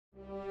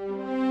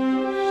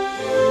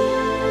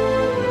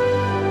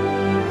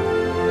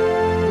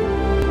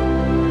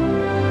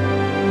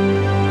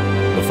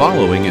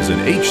following is an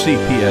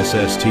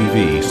HCPSS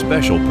TV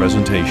special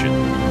presentation.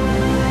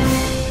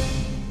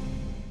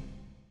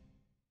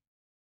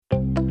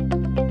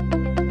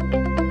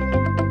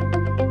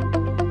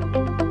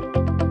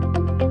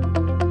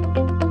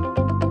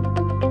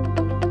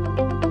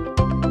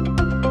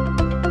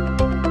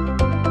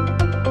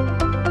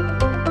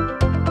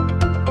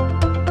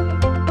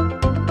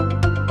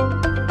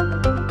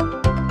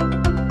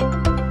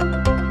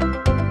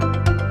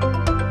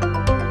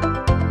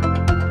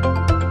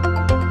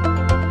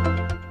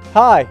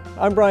 Hi,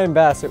 I'm Brian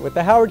Bassett with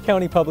the Howard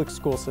County Public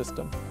School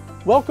System.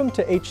 Welcome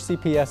to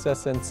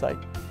HCPSS Insight.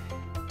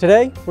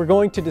 Today, we're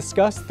going to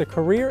discuss the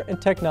career and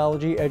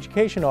technology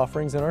education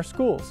offerings in our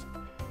schools,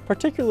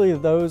 particularly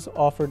those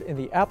offered in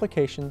the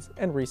Applications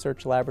and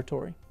Research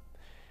Laboratory.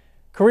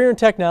 Career and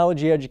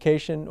Technology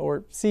Education,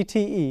 or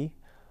CTE,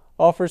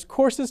 offers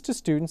courses to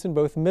students in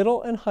both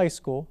middle and high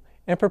school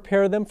and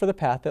prepare them for the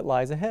path that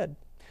lies ahead,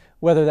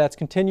 whether that's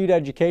continued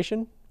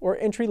education or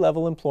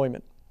entry-level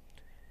employment.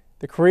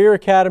 The Career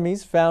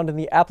Academies found in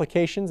the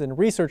Applications and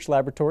Research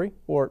Laboratory,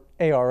 or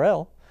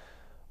ARL,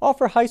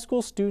 offer high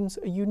school students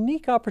a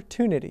unique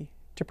opportunity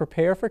to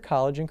prepare for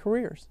college and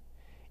careers.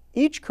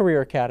 Each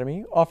Career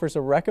Academy offers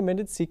a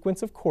recommended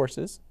sequence of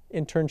courses,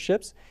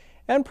 internships,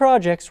 and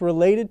projects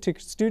related to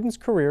students'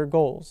 career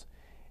goals,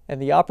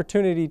 and the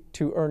opportunity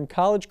to earn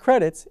college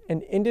credits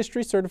and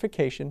industry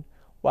certification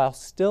while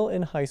still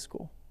in high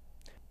school.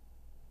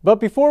 But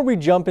before we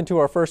jump into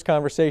our first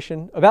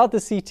conversation about the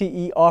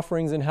CTE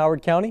offerings in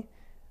Howard County,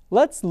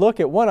 let's look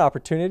at one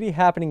opportunity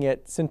happening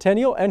at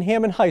Centennial and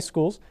Hammond High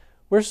Schools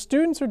where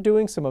students are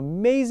doing some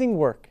amazing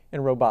work in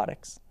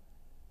robotics.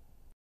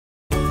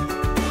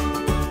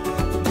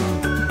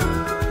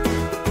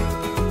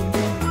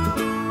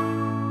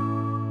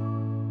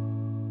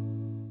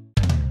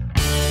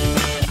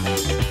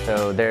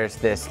 So there's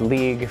this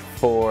league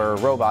for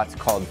robots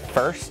called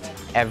FIRST.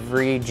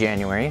 Every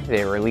January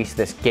they release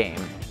this game,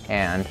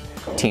 and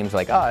teams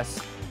like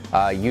us,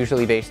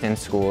 usually based in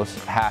schools,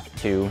 have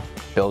to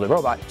build a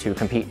robot to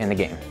compete in the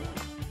game.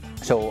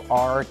 So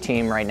our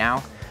team right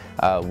now,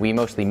 we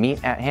mostly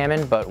meet at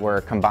Hammond, but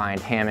we're combined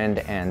Hammond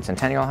and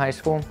Centennial High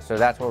School. So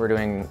that's what we're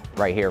doing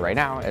right here, right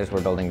now, is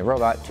we're building the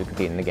robot to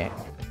compete in the game.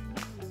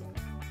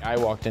 I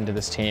walked into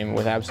this team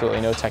with absolutely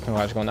no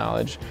technological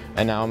knowledge,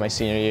 and now in my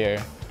senior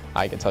year,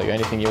 I can tell you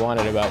anything you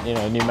wanted about,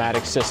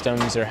 pneumatic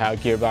systems or how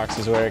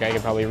gearboxes work. I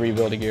could probably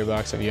rebuild a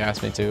gearbox if you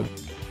asked me to.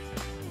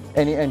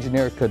 Any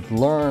engineer could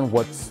learn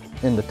what's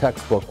in the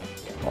textbook,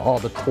 all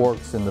the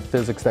torques and the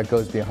physics that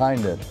goes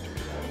behind it.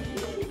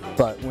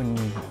 But when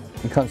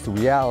it comes to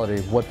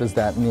reality, what does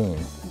that mean?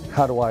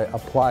 How do I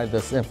apply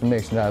this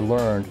information that I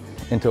learned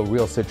into a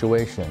real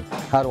situation?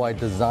 How do I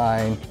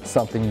design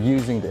something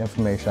using the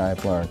information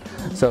I've learned?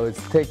 So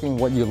it's taking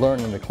what you learn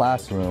in the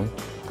classroom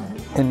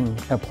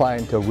and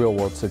applying to a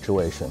real-world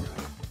situation.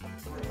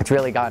 It's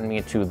really gotten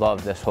me to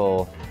love this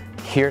whole,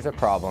 here's a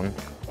problem,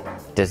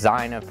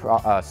 design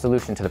a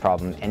solution to the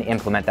problem, and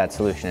implement that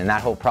solution. And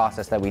that whole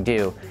process that we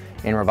do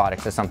in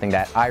robotics is something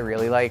that I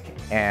really like,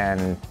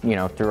 and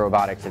through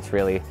robotics it's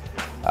really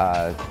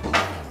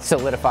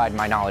solidified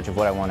my knowledge of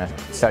what I want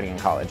to study in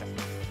college.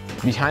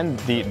 Behind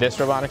this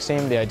robotics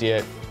team, the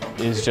idea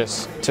is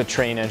just to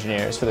train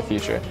engineers for the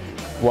future.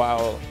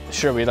 While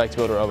sure we'd like to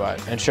build a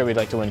robot, and sure we'd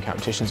like to win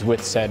competitions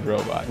with said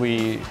robot,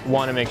 we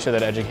want to make sure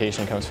that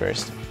education comes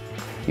first.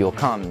 You'll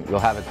come, you'll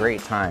have a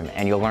great time,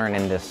 and you'll learn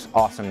in this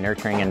awesome,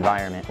 nurturing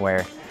environment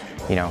where,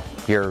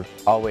 you're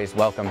always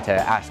welcome to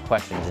ask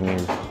questions, and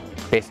you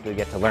basically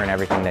get to learn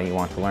everything that you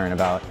want to learn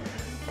about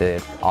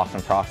the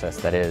awesome process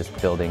that is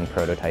building,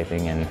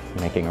 prototyping, and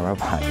making a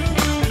robot.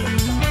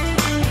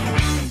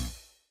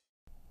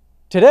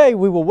 Today,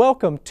 we will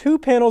welcome two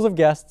panels of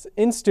guests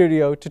in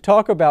studio to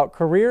talk about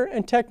career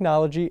and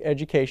technology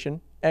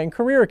education and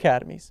career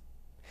academies.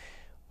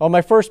 On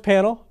my first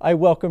panel, I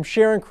welcome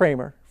Sharon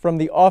Kramer from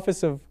the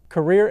Office of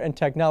Career and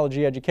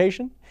Technology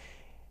Education,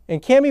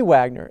 and Cammie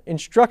Wagner,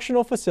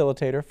 Instructional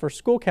Facilitator for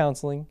School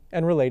Counseling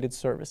and Related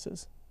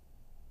Services.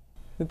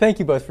 Thank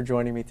you both for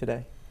joining me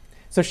today.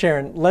 So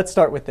Sharon, let's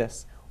start with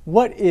this.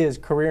 What is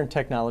career and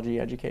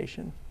technology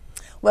education?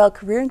 Well,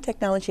 career and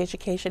technology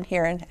education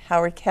here in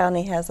Howard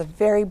County has a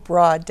very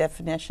broad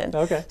definition.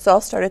 Okay. So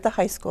I'll start at the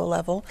high school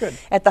level. Good.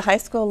 At the high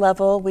school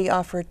level, we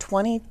offer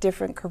 20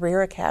 different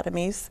career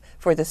academies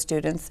for the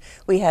students.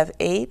 We have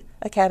 8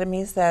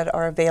 academies that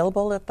are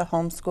available at the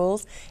home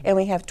schools, and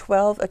we have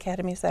 12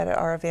 academies that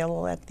are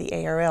available at the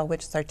ARL,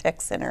 which is our tech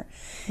center.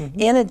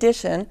 In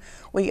addition,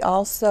 we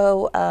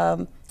also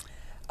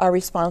are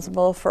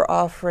responsible for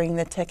offering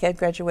the tech ed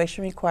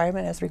graduation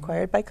requirement as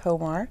required by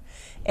COMAR.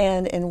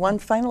 And in one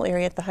final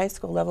area at the high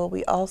school level,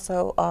 we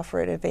also offer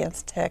an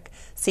advanced tech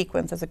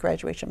sequence as a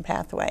graduation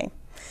pathway.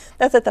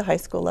 That's at the high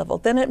school level.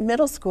 Then at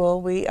middle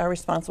school, we are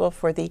responsible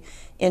for the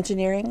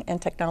engineering and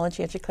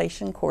technology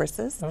education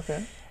courses,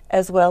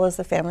 as well as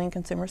the family and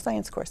consumer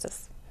science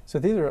courses. So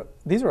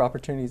these are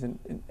opportunities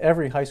in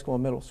every high school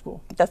and middle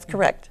school. That's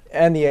correct.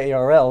 And the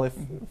ARL, if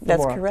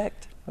that's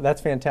correct.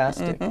 That's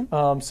fantastic.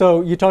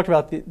 So you talked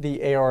about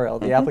the ARL,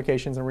 the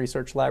Applications and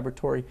Research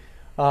Laboratory,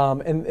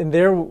 and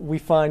there we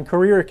find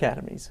career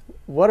academies.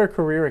 What are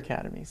career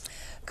academies?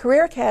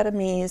 Career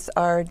academies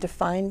are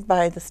defined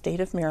by the state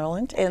of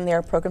Maryland, and they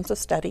are programs of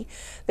study.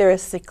 They're a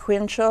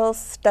sequential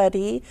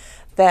study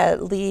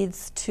that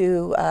leads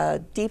to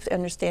deep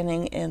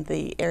understanding in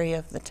the area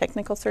of the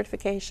technical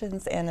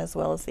certifications and as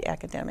well as the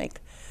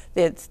academic.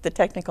 It's the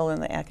technical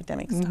and the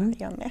academic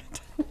study on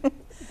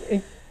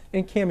that.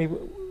 And Cammie,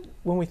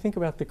 when we think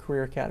about the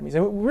career academies,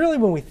 and really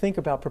when we think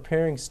about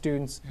preparing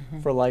students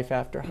for life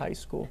after high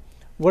school,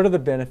 what are the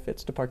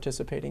benefits to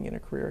participating in a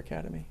career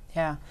academy?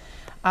 Yeah,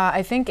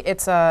 I think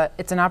it's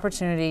an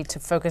opportunity to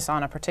focus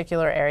on a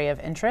particular area of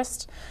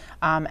interest,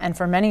 and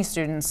for many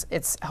students,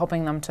 it's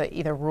helping them to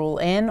either rule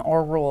in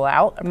or rule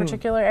out a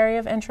particular area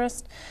of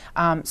interest.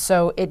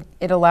 So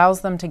it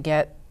allows them to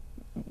get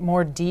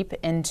more deep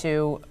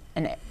into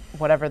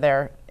whatever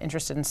they're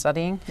interested in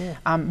studying.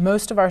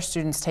 Most of our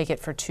students take it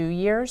for 2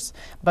 years,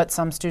 but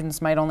some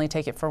students might only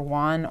take it for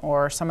 1,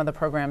 or some of the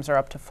programs are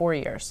up to 4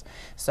 years.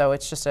 So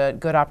it's just a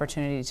good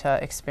opportunity to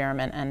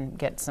experiment and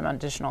get some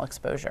additional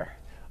exposure.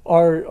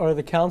 Are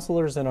the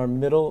counselors in our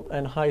middle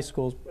and high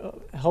schools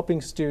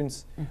helping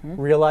students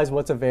realize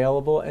what's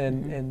available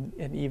and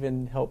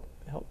even help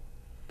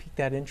pique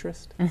that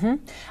interest?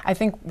 I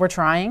think we're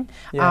trying.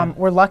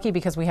 We're lucky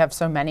because we have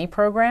so many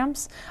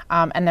programs,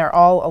 and they're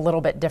all a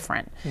little bit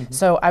different.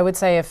 So I would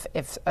say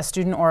if a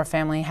student or a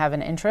family have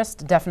an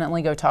interest,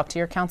 definitely go talk to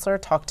your counselor,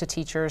 talk to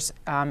teachers.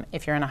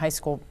 If you're in a high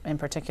school in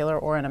particular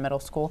or in a middle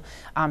school,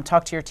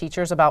 talk to your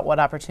teachers about what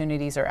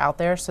opportunities are out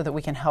there so that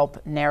we can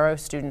help narrow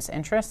students'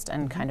 interest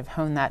and kind of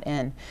hone that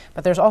in.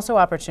 But there's also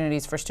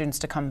opportunities for students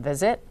to come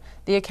visit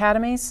the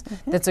academies.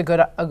 That's a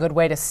good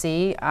way to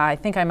see, I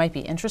think I might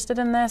be interested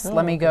in this.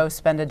 Let me go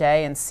spend a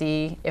day and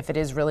see if it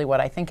is really what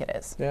I think it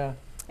is. Yeah.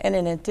 And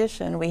in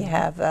addition, we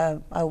have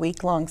a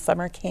week-long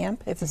summer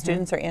camp. If the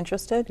students are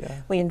interested,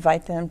 we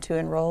invite them to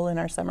enroll in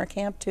our summer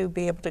camp to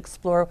be able to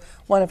explore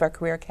one of our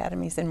career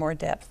academies in more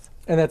depth.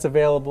 And that's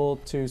available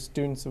to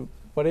students of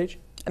what age?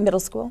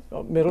 Middle school.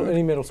 Oh,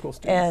 any middle school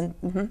students.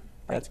 And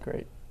that's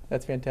great.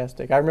 That's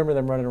fantastic. I remember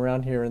them running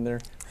around here in their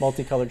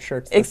multicolored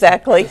shirts.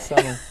 Exactly. This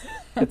summer.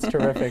 It's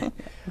terrific.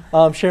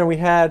 Sharon,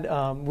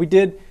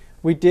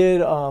 we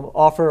did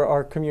offer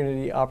our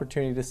community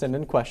opportunity to send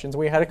in questions.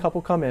 We had a couple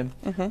come in.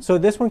 So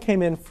this one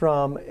came in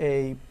from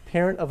a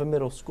parent of a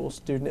middle school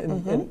student,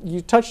 and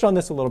you touched on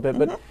this a little bit,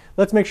 but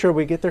let's make sure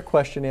we get their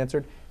question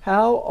answered.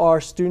 How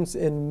are students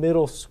in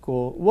middle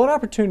school, what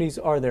opportunities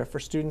are there for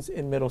students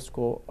in middle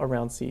school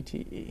around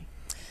CTE?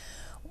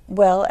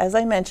 Well, as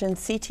I mentioned,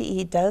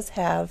 CTE does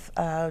have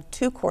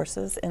 2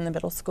 courses in the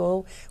middle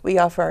school. We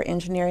offer our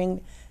engineering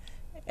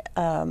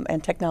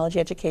and technology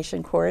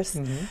education course,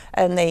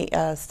 and they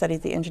study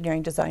the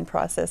engineering design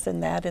process in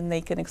that, and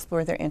they can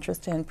explore their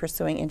interest in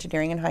pursuing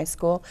engineering in high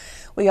school.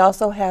 We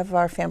also have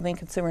our family and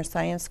consumer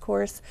science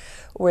course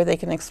where they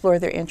can explore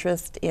their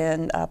interest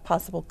in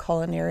possible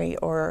culinary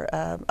or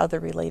other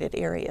related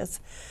areas.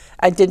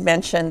 I did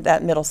mention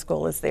that middle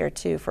school is there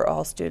too for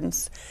all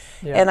students.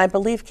 And I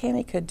believe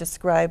Cammie could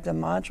describe the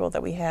module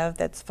that we have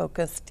that's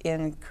focused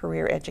in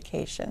career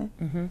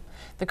education.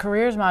 The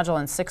careers module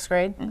in 6th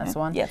grade, that's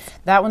one. Yes.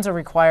 That one's a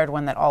required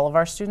one that all of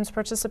our students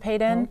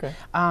participate in.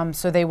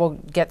 So they will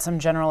get some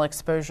general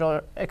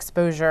exposure.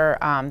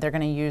 They're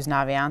going to use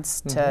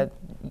Naviance to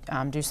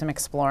do some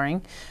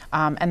exploring.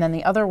 And then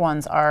the other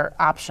ones are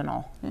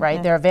optional,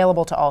 right? They're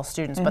available to all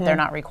students, but they're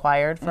not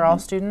required for all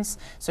students.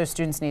 So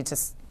students need to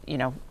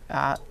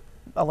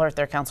alert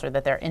their counselor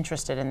that they're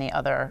interested in the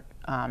other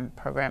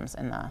programs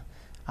in the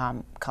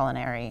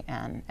culinary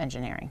and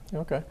engineering.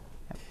 Okay.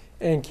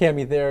 And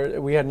Cammie,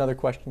 we had another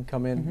question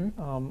come in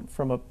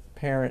from a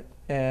parent,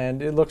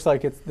 and it looks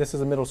like this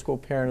is a middle school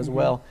parent as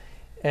well,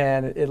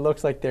 and it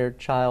looks like their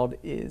child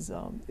is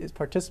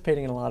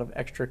participating in a lot of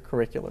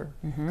extracurricular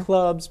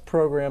clubs,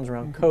 programs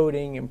around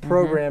coding and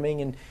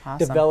programming and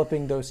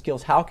developing those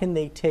skills. How can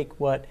they take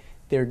what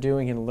they're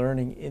doing and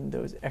learning in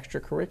those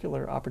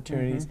extracurricular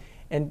opportunities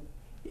and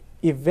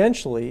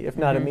eventually, if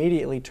not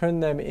immediately, turn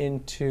them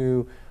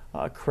into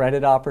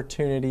credit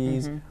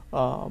opportunities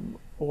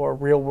or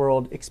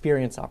real-world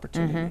experience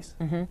opportunities?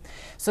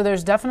 So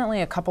there's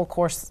definitely a couple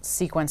course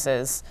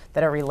sequences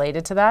that are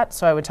related to that.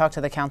 So I would talk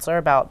to the counselor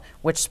about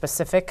which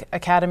specific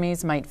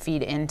academies might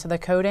feed into the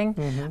coding.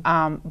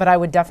 But I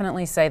would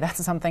definitely say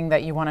that's something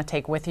that you want to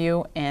take with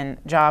you in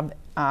job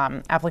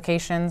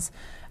applications,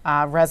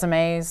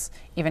 resumes,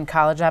 even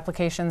college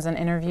applications and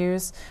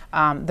interviews.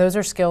 Those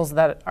are skills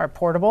that are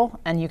portable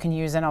and you can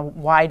use in a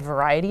wide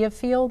variety of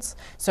fields.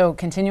 So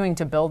continuing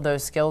to build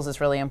those skills is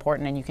really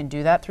important, and you can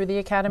do that through the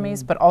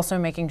academies, but also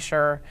making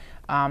sure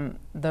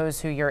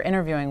those who you're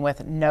interviewing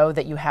with know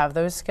that you have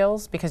those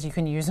skills, because you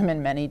can use them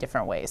in many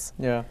different ways.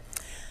 Yeah.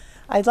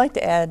 I'd like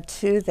to add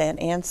to that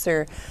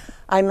answer.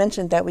 I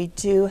mentioned that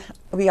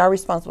we are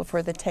responsible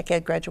for the tech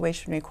ed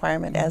graduation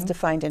requirement as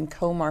defined in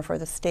COMAR for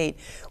the state.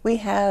 We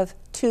have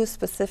 2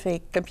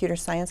 specific computer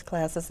science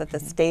classes that the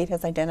state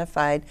has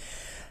identified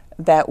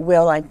that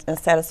will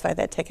satisfy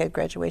that tech ed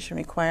graduation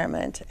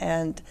requirement.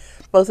 And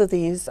both of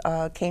these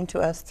came to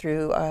us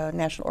through a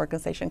national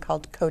organization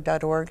called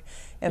code.org,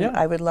 and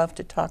I would love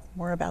to talk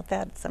more about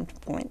that at some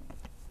point.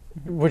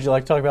 Would you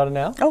like to talk about it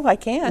now? Oh, I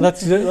can.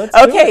 Let's do it.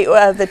 Okay,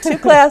 the two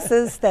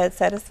classes that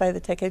satisfy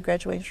the tech ed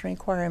graduation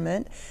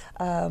requirement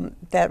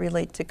that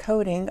relate to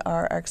coding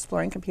are our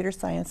Exploring Computer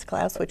Science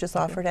class, which is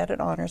offered at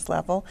an honors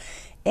level,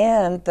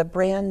 and the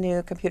brand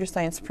new Computer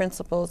Science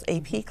Principles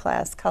AP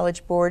class.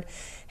 College Board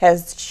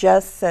has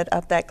just set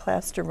up that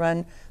class to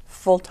run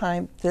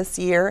full-time this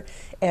year,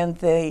 and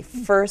the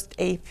first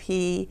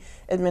AP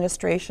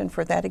administration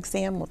for that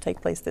exam will take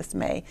place this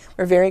May.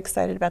 We're very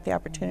excited about the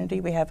opportunity.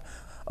 We have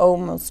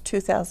almost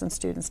 2,000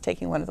 students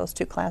taking one of those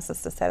two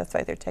classes to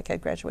satisfy their tech ed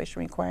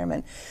graduation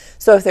requirement.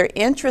 So if they're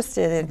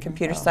interested in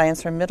computer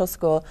science from middle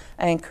school,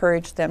 I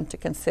encourage them to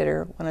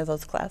consider one of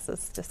those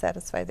classes to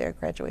satisfy their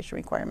graduation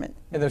requirement.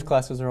 And those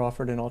classes are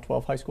offered in all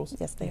 12 high schools?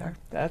 Yes, they are.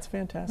 That's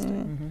fantastic.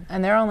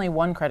 And they're only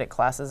 1-credit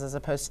classes as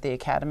opposed to the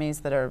academies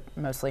that are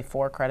mostly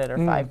 4-credit or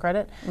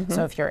 5-credit.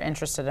 So if you're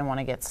interested and want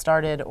to get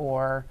started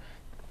or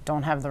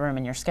don't have the room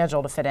in your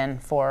schedule to fit in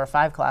 4 or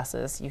 5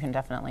 classes, you can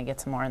definitely get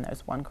some more in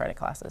those 1-credit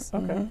classes.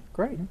 Okay,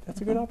 great.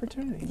 That's a good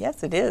opportunity.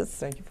 Yes, it is.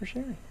 Thank you for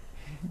sharing.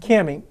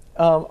 Cammie,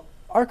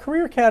 are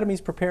Career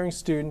Academies preparing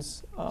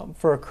students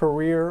for a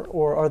career,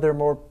 or are there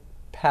more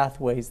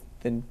pathways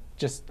than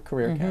just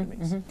Career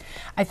Academies?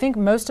 I think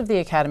most of the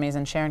academies,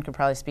 and Sharon could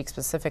probably speak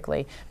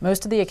specifically,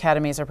 most of the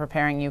academies are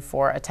preparing you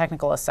for a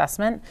technical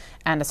assessment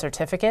and a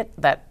certificate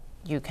that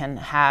you can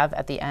have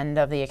at the end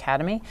of the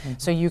academy.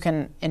 So you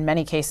can, in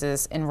many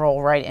cases,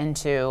 enroll right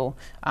into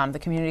the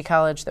community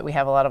college that we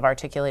have a lot of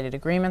articulated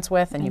agreements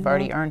with, and you've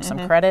already earned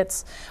some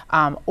credits.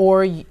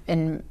 Or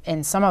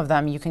in some of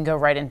them, you can go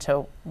right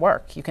into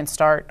work. You can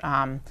start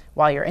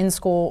while you're in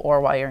school or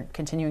while you're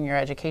continuing your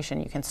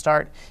education. You can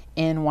start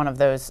in one of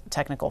those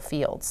technical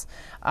fields.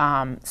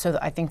 So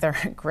I think there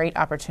are great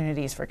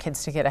opportunities for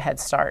kids to get a head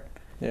start.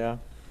 Yeah.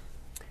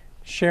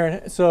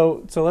 Sharon,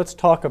 so let's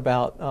talk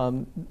about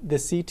the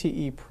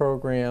CTE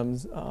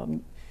programs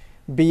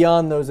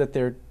beyond those that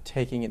they're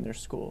taking in their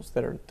schools,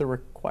 that are the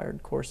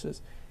required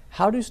courses.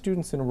 How do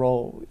students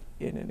enroll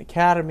in an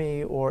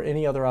academy or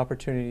any other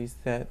opportunities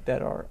that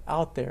are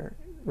out there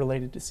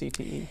related to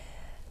CTE?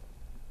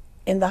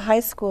 In the high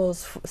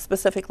schools,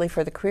 specifically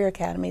for the Career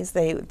Academies,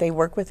 they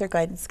work with their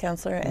guidance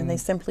counselor and they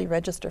simply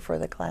register for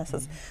the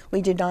classes.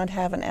 We do not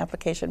have an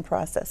application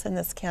process in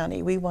this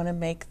county. We want to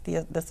make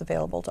this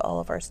available to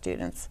all of our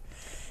students.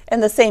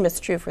 And the same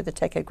is true for the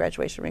tech ed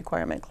graduation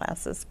requirement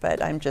classes,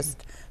 but I'm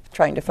just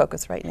trying to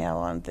focus right now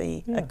on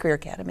the Career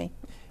Academy.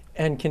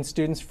 And can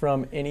students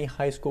from any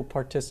high school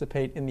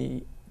participate in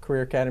the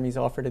Career Academies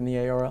offered in the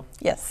ARL?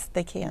 Yes,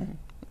 they can.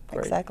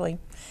 Great. Exactly.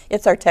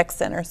 It's our tech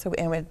center, so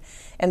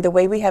and the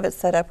way we have it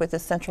set up with the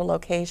central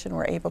location,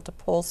 we're able to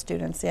pull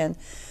students in.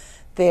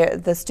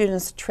 The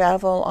students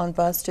travel on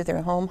bus to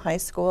their home high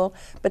school,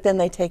 but then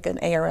they take an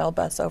ARL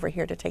bus over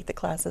here to take the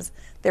classes.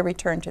 They're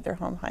returned to their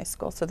home high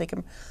school, so they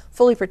can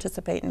fully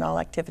participate in all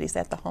activities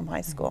at the home high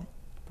school.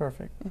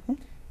 Perfect.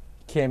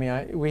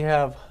 Cammie, we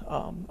have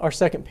our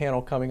second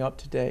panel coming up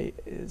today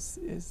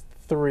is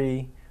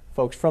 3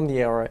 folks from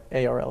the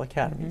ARL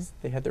Academies.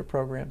 They had their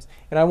programs.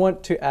 And I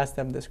want to ask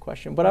them this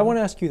question, but I want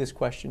to ask you this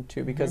question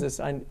too, because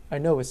I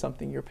know it's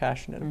something you're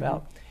passionate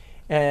about.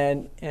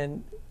 And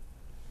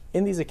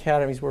in these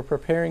academies, we're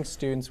preparing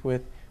students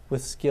with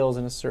skills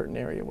in a certain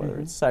area, whether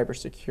it's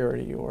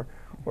cybersecurity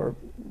or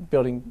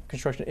building,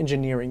 construction,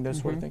 engineering,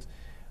 those sort of things.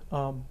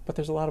 But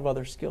there's a lot of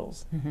other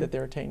skills that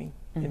they're attaining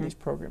in these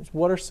programs.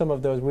 What are some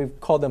of those? We've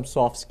called them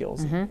soft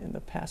skills in the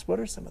past. What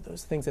are some of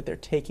those things that they're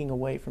taking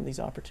away from these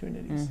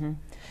opportunities?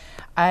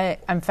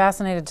 I'm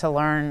fascinated to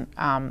learn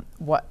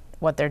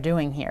what they're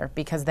doing here,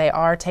 because they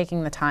are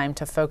taking the time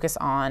to focus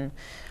on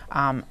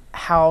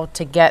how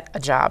to get a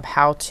job,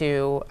 how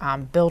to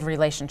build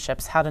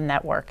relationships, how to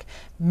network.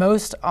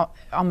 Almost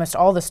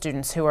all the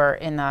students who are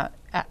in the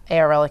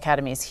ARL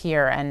Academies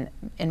here and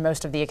in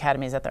most of the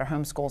academies at their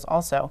home schools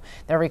also,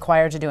 they're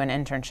required to do an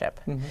internship.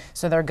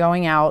 So they're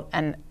going out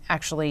and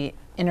actually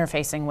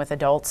interfacing with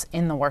adults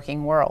in the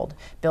working world,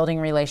 building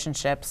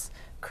relationships,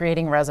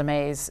 creating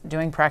resumes,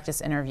 doing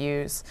practice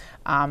interviews,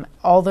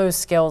 all those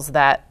skills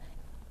that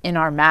in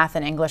our math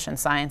and English and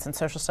science and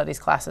social studies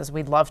classes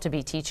we'd love to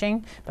be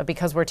teaching, but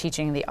because we're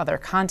teaching the other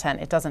content,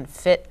 it doesn't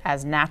fit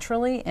as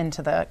naturally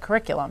into the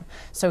curriculum.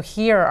 So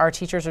here our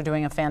teachers are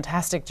doing a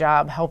fantastic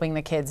job helping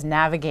the kids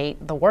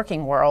navigate the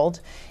working world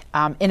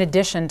in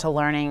addition to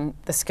learning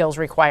the skills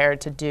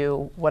required to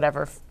do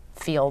whatever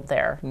field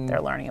they're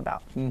learning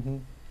about.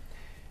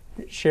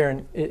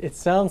 Sharon, it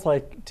sounds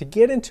like to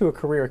get into a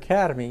Career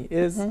Academy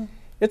is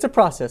it's a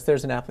process.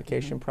 There's an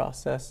application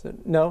process.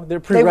 No, they're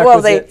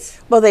prerequisites.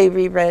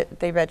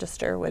 They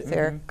register with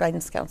their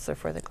guidance counselor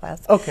for the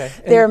class. Okay.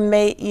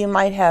 You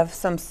might have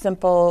some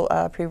simple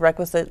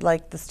prerequisite,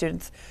 like the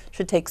students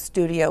should take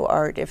studio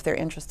art if they're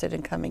interested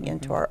in coming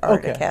into our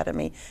art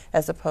academy,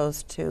 as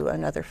opposed to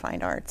another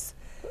fine arts.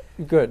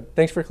 Good.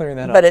 Thanks for clearing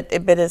that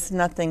up. But it's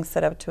nothing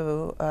set up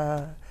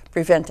to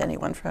prevent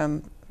anyone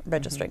from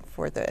registering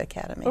for the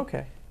academy.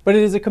 Okay. But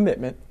it is a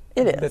commitment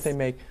It that is. they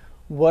make.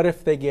 What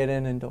if they get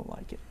in and don't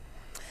like it?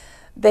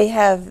 They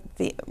have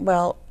the,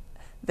 well,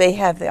 they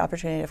have the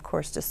opportunity, of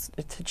course,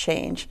 to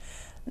change.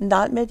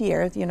 Not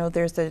mid-year, you know,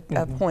 there's a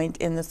point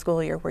in the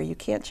school year where you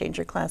can't change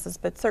your classes,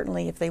 but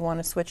certainly if they want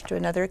to switch to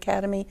another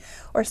academy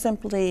or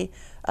simply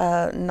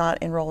not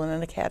enroll in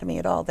an academy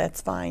at all,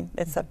 that's fine.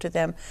 It's up to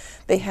them.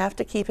 They have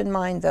to keep in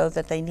mind, though,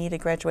 that they need a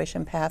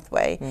graduation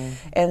pathway.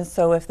 And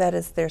so if that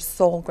is their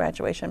sole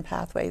graduation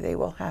pathway, they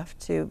will have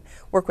to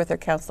work with their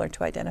counselor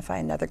to identify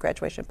another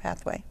graduation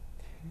pathway.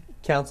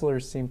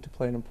 Counselors seem to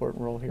play an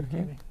important role here,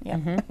 Tammy.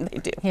 Yeah, they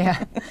do.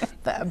 Yeah,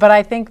 but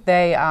I think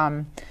they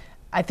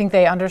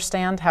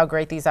understand how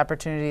great these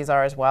opportunities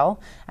are as well,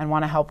 and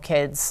want to help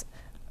kids,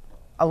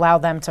 allow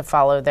them to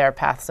follow their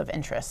paths of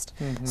interest.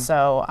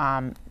 So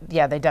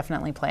yeah, they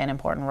definitely play an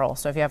important role.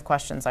 So if you have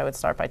questions, I would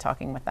start by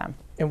talking with them.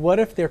 And what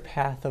if their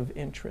path of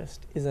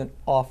interest isn't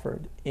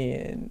offered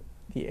in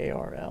the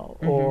ARL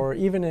or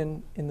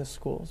even in the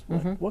schools?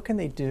 What can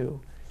they do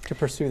to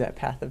pursue that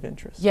path of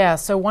interest? Yeah,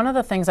 so one of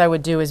the things I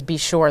would do is be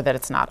sure that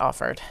it's not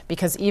offered,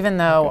 because even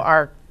though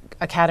our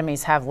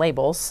academies have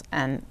labels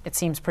and it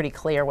seems pretty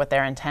clear what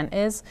their intent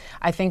is,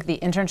 I think the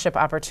internship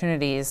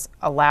opportunities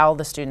allow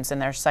the students in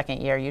their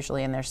second year,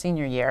 usually in their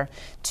senior year,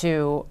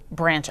 to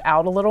branch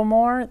out a little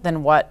more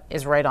than what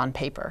is right on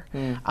paper.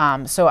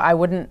 So I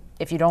wouldn't,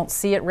 if you don't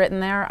see it written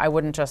there, I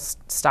wouldn't just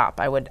stop.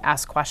 I would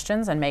ask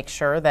questions and make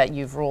sure that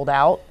you've ruled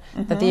out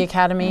that the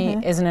academy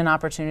isn't an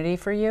opportunity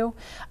for you.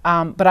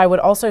 But I would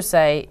also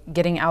say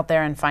getting out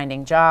there and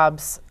finding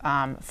jobs,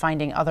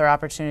 finding other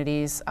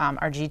opportunities.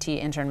 Our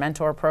GT Intern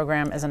Mentor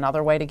program is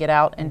another way to get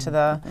out into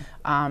the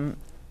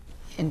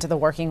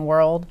working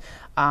world.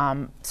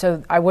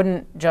 So I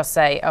wouldn't just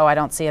say, oh, I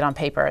don't see it on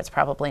paper, it's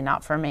probably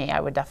not for me. I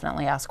would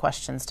definitely ask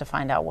questions to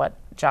find out what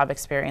job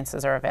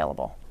experiences are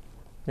available.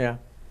 Yeah,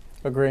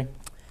 agree.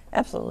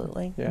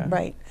 Absolutely, Yeah.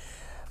 right.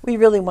 We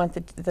really want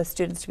the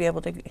students to be able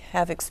to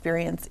have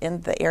experience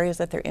in the areas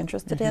that they're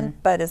interested in,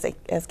 but as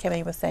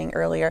Kemi was saying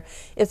earlier,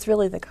 it's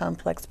really the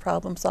complex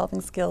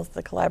problem-solving skills,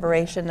 the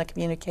collaboration, the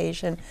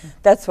communication,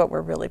 that's what we're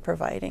really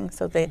providing.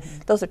 So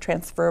those are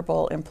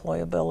transferable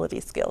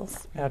employability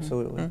skills.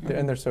 Absolutely.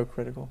 And they're so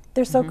critical.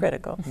 They're so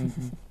critical.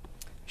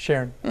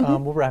 Sharon,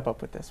 we'll wrap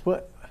up with this.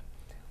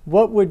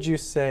 What would you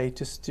say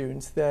to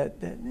students that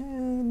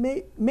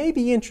may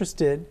be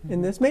interested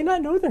in this, may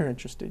not know they're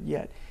interested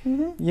yet?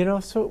 You know,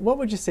 so what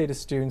would you say to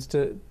students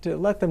to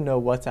let them know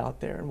what's out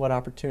there and what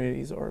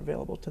opportunities are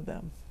available to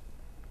them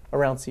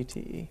around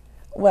CTE?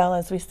 Well,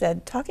 as we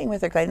said, talking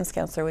with their guidance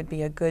counselor would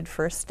be a good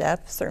first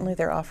step. Certainly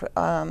they're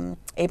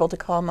able to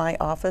call my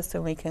office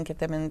and we can get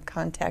them in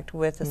contact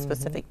with a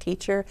specific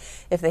teacher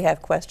if they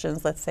have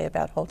questions, let's say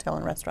about hotel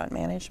and restaurant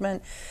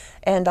management.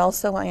 And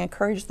also I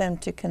encourage them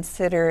to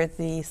consider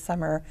the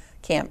summer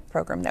camp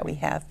program that we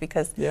have,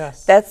 because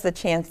that's the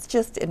chance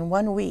just in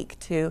 1 week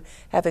to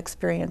have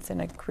experience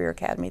in a career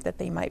academy that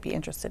they might be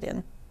interested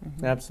in.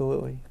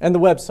 Absolutely. And the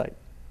website.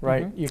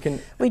 Right, you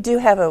can. We do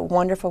have a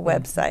wonderful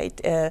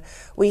website.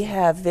 We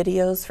have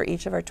videos for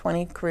each of our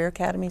 20 career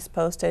academies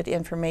posted,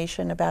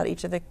 information about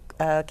each of the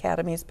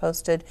academies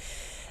posted,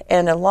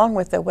 and along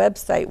with the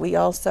website, we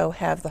also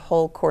have the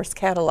whole course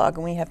catalog,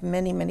 and we have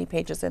many, many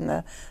pages in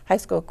the high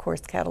school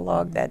course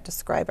catalog that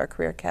describe our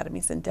career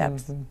academies in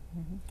depth.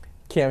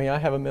 Cami, I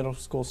have a middle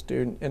school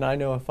student, and I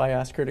know if I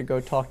ask her to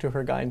go talk to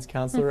her guidance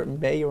counselor, it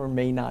may or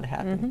may not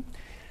happen.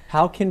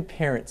 How can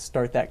parents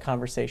start that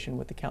conversation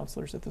with the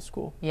counselors at the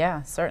school?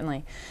 Yeah,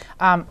 certainly.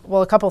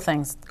 Well, a couple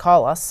things.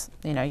 Call us.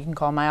 You know, you can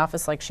call my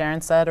office like Sharon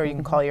said, or you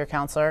can call your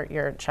counselor,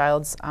 your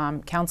child's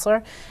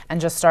counselor,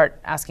 and just start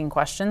asking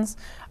questions.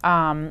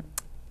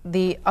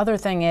 The other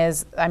thing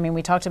is, I mean,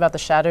 we talked about the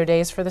shadow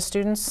days for the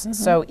students.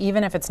 So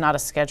even if it's not a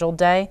scheduled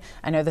day,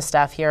 I know the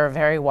staff here are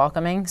very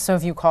welcoming. So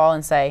if you call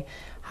and say,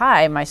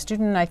 hi, my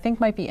student I think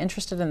might be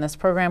interested in this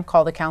program,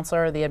 call the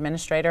counselor or the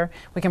administrator.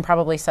 We can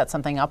probably set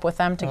something up with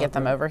them to get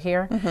them over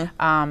here.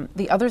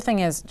 The other thing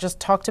is just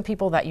talk to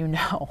people that you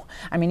know.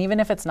 I mean, even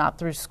if it's not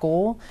through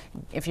school,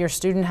 if your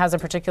student has a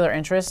particular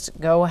interest,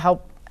 go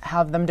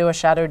have them do a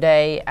shadow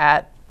day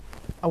at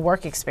a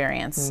work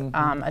experience,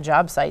 a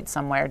job site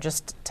somewhere,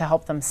 just to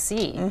help them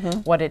see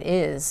what it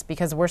is,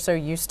 because we're so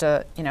used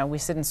to, you know, we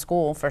sit in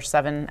school for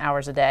 7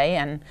 hours a day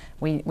and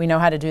we know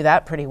how to do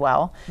that pretty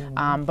well.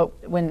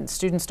 But when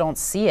students don't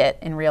see it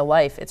in real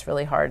life, it's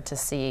really hard to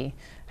see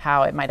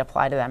how it might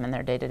apply to them in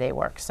their day-to-day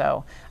work.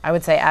 So I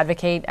would say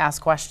advocate,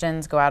 ask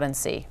questions, go out and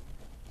see.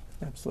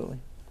 Absolutely.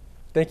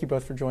 Thank you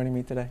both for joining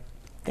me today.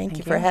 Thank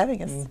you for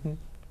having us.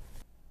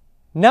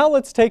 Now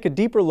let's take a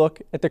deeper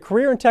look at the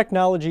career and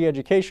technology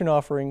education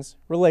offerings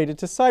related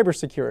to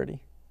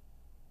cybersecurity.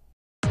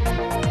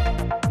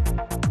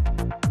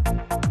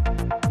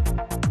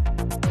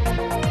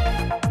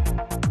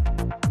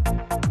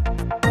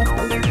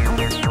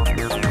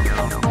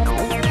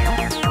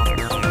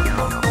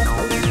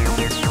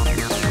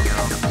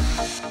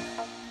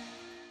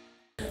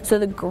 So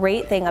the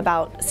great thing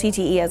about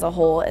CTE as a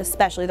whole,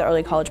 especially the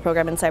early college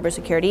program in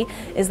cybersecurity,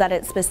 is that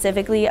it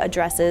specifically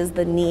addresses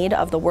the need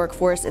of the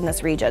workforce in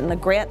this region. The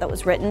grant that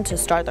was written to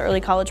start the early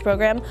college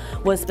program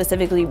was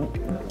specifically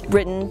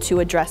written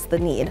to address the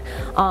need.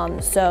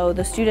 So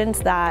the students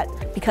that,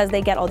 because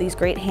they get all these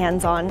great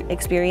hands-on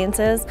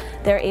experiences,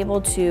 they're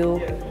able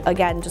to,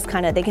 again, just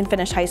kind of, they can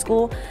finish high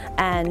school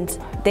and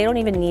they don't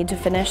even need to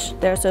finish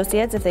their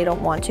associates if they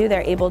don't want to.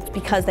 They're able to,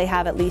 because they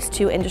have at least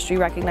 2 industry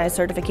recognized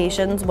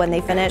certifications when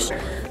they finish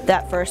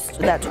that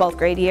 12th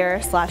grade year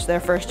 /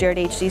 their first year at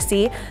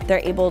HCC,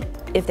 they're able,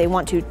 if they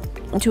want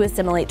to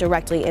assimilate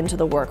directly into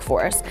the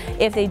workforce.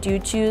 If they do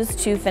choose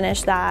to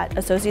finish that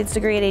associate's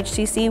degree at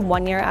HCC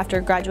 1 year after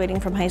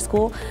graduating from high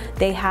school,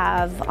 they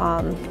have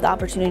the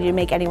opportunity to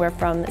make anywhere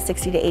from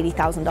 $60,000 to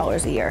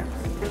 $80,000 a year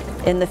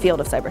in the field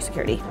of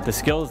cybersecurity. The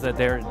skills that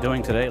they're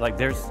doing today, like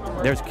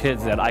there's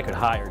kids that I could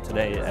hire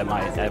today at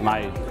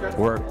my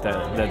work,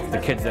 that the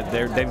kids that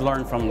they've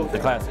learned from the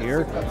class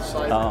here,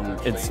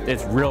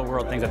 it's real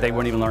world things that they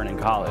wouldn't even learn in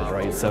college,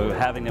 right? So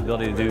having the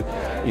ability to do,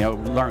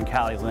 learn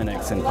Kali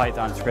Linux and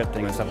Python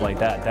scripting and stuff like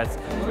that, that's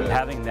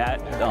having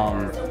that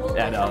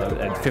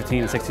at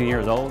 15, 16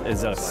 years old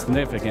is a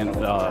significant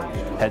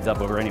heads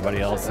up over anybody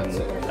else.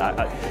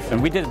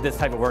 And we did this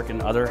type of work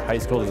in other high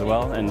schools as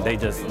well, and the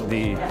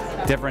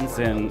difference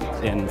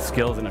in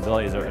skills and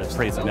abilities is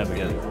pretty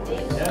significant.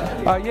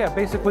 Yeah,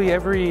 basically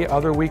every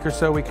other week or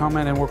so we come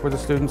in and work with the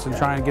students and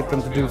try and get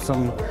them to do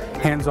some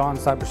hands-on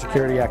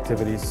cybersecurity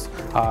activities.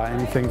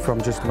 Anything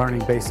from just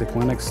learning basic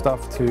Linux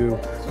stuff to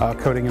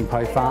coding in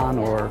Python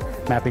or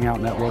mapping out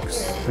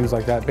networks, things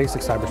like that,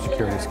 basic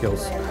cybersecurity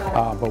skills.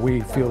 But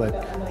we feel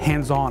that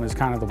hands-on is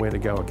kind of the way to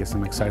go. It gets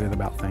them excited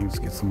about things,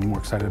 gets them more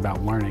excited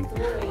about learning,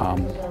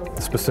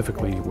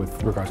 specifically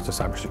with regards to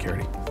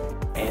cybersecurity.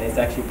 And it's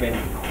actually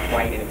been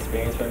quite an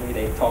experience for me.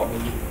 They've taught me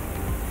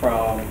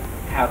from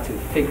how to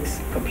fix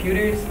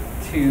computers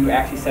to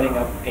actually setting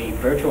up a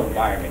virtual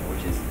environment,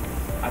 which is,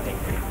 I think,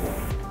 pretty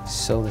cool.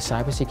 So the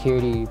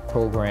cybersecurity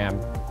program,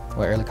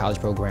 or early college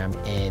program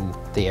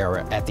at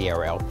the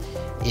ARL,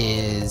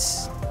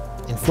 is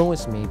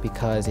influenced me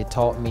because it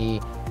taught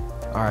me,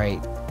 all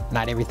right,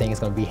 not everything is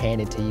going to be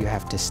handed to you. You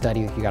have to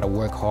study, you got to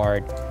work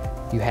hard,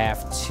 you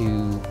have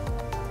to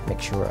make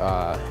sure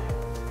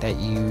that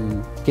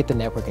you get the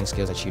networking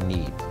skills that you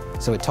need.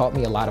 So it taught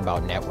me a lot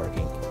about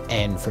networking.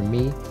 And for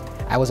me,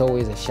 I was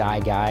always a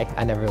shy guy.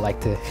 I never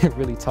liked to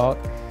really talk,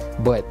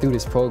 but through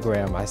this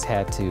program, I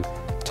had to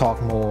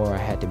talk more. I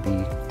had to be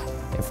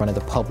in front of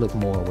the public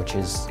more, which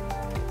is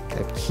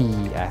a key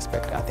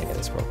aspect, I think, of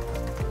this program.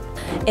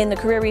 In the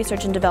Career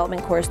Research and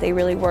Development course, they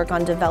really work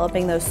on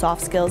developing those soft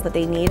skills that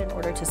they need in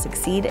order to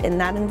succeed in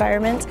that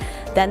environment.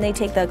 Then they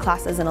take the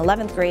classes in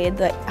 11th grade,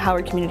 the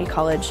Howard Community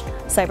College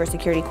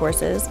cybersecurity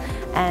courses,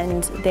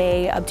 and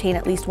they obtain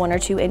at least 1 or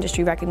 2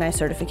 industry recognized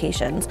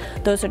certifications.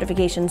 Those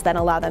certifications then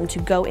allow them to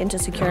go into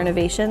secure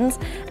innovations,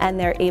 and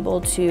they're able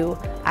to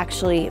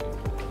actually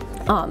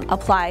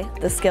apply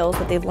the skills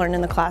that they've learned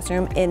in the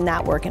classroom in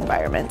that work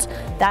environment.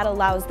 That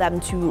allows them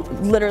to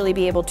literally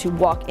be able to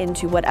walk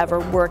into whatever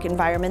work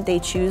environment they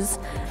choose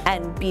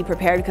and be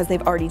prepared because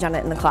they've already done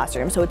it in the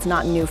classroom, so it's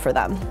not new for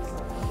them.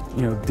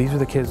 These are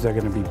the kids that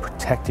are going to be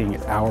protecting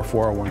our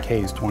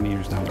 401ks 20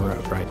 years down the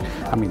road, right?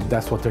 I mean,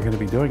 that's what they're going to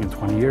be doing in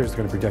 20 years.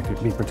 They're going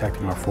to be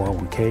protecting our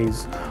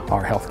 401ks,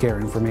 our healthcare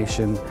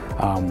information,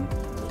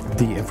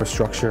 the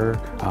infrastructure,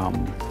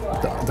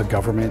 the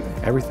government,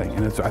 everything.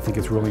 And I think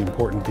it's really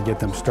important to get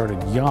them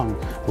started young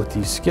with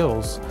these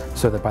skills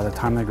so that by the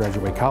time they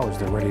graduate college,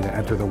 they're ready to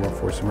enter the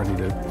workforce and ready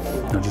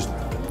to just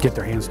get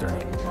their hands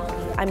dirty.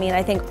 I mean,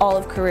 I think all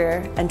of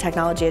career and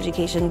technology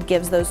education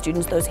gives those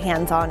students those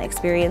hands-on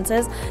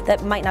experiences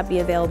that might not be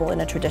available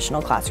in a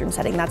traditional classroom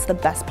setting. That's the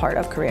best part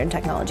of career and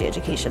technology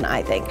education,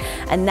 I think.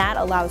 And that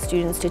allows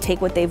students to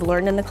take what they've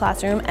learned in the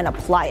classroom and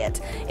apply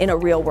it in a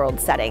real-world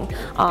setting.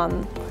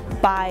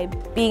 By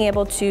being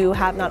able to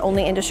have not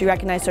only industry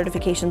recognized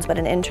certifications but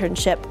an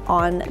internship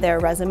on their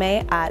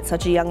resume at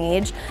such a young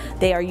age,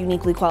 they are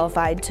uniquely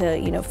qualified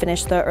to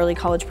finish the early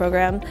college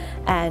program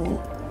and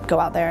go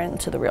out there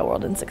into the real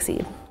world and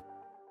succeed.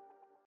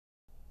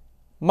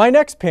 My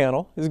next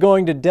panel is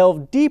going to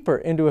delve deeper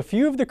into a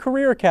few of the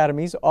career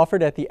academies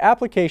offered at the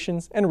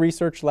Applications and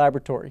Research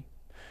Laboratory.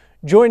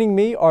 Joining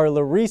me are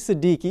Larissa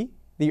Siddiqui,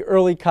 the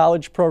early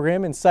college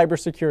program and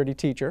cybersecurity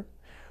teacher,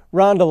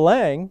 Rhonda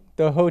Lang,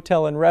 the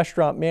Hotel and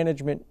Restaurant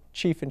Management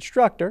Chief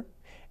Instructor,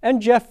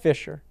 and Jeff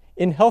Fisher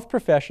in Health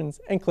Professions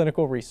and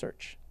Clinical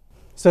Research.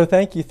 So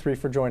thank you 3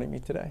 for joining me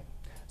today.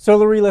 So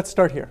Larissa, let's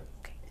start here.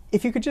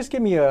 If you could just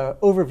give me an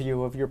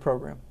overview of your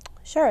program.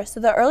 Sure. So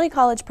the early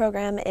college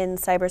program in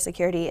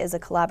cybersecurity is a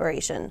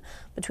collaboration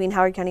between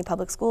Howard County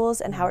Public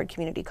Schools and Howard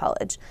Community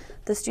College.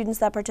 The students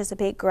that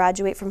participate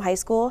graduate from high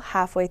school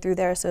halfway through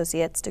their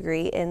associate's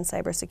degree in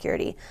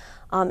cybersecurity.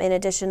 In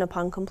addition,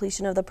 upon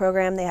completion of the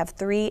program, they have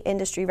 3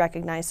 industry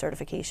recognized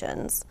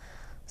certifications.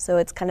 So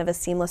it's kind of a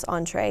seamless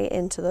entree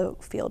into the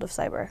field of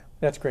cyber.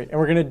 That's great. And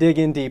we're going to dig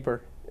in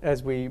deeper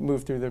as we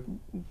move through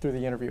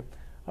the interview.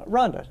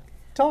 Rhonda,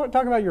 talk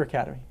about your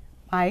academy.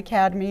 My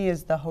academy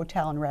is the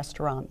Hotel and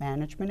Restaurant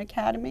Management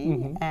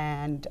Academy,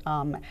 and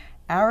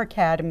our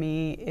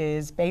academy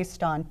is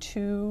based on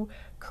 2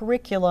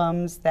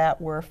 curriculums that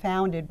were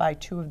founded by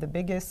 2 of the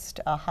biggest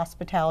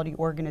hospitality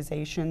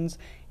organizations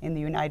in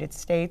the United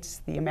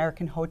States, the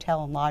American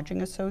Hotel and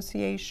Lodging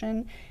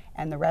Association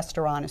and the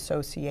Restaurant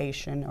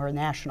Association, or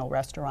National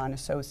Restaurant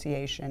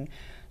Association.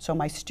 So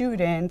my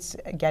students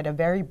get a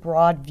very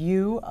broad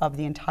view of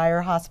the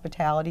entire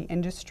hospitality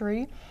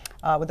industry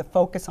with a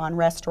focus on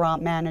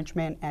restaurant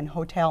management and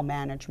hotel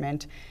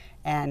management.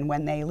 And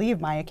when they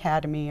leave my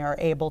academy, are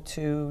able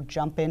to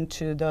jump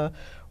into the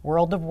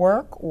world of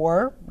work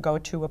or go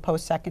to a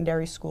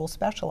post-secondary school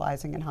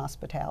specializing in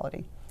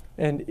hospitality.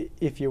 And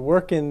if you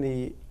work in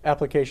the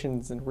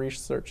applications and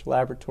research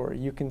laboratory,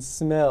 you can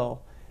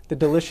smell the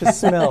delicious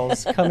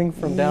smells coming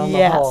from down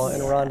the hall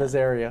in Rhonda's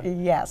area.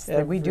 Yes,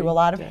 we do a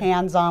lot of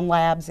hands-on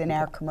labs in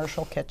our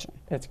commercial kitchen.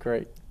 That's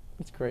great.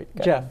 That's great.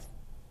 Jeff,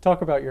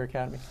 talk about your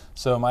academy.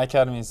 So my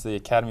academy is the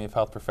Academy of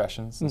Health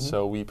Professions, and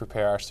so we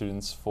prepare our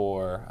students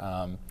for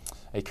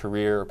a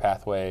career or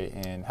pathway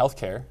in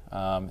healthcare,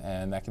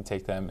 and that can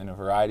take them in a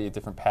variety of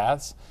different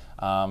paths,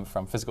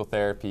 from physical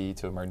therapy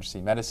to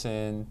emergency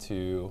medicine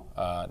to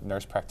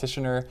nurse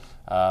practitioner.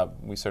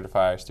 We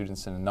certify our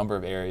students in a number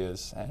of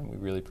areas, and we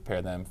really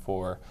prepare them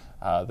for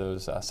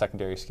those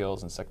secondary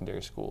skills and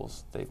secondary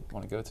schools they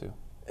want to go to.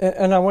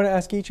 And I want to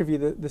ask each of you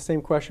the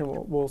same question.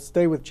 We'll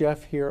stay with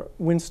Jeff here.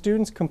 When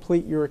students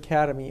complete your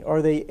academy,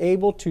 are they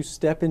able to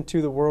step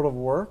into the world of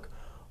work,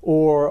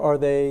 or are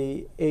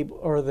they able,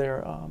 are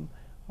there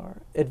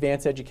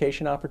advanced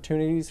education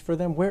opportunities for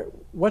them?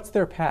 What's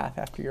their path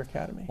after your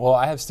academy? Well,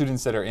 I have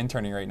students that are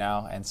interning right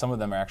now, and some of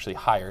them are actually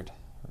hired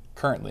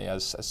currently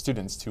as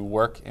students to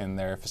work in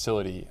their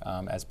facility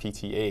as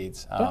PT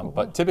aides.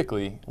 But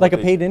typically, like a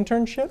paid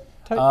internship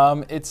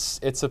type?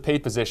 It's a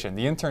paid position.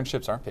 The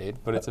internships aren't paid,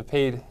 but it's a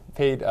paid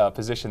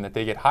position that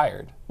they get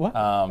hired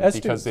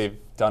because they've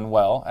done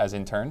well as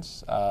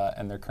interns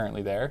and they're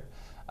currently there.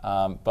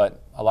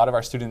 But a lot of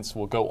our students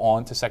will go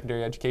on to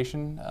secondary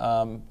education.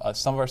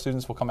 Some of our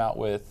students will come out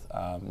with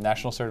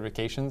national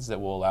certifications that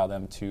will allow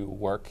them to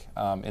work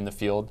in the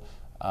field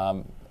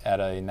at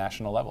a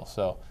national level.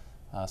 So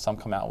some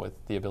come out with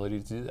the ability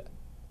to do that.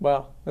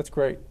 Wow, that's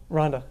great.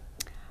 Rhonda?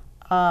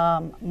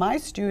 My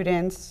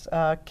students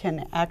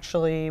can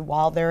actually,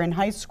 while they're in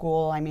high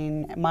school, I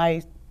mean,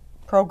 my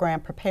program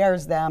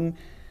prepares them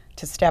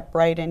to step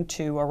right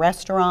into a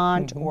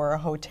restaurant or a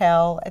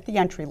hotel at the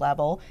entry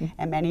level.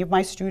 And many of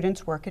my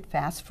students work at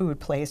fast food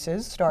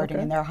places starting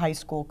in their high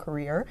school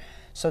career.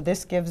 So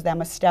this gives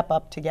them a step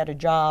up to get a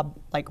job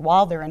like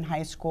while they're in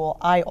high school.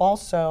 I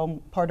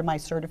also, part of my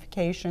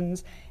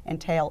certifications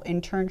entail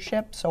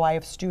internships. So I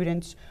have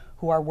students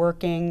who are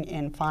working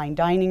in fine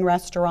dining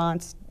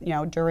restaurants, you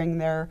know, during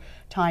their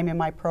time in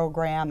my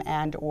program,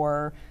 and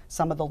or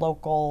some of the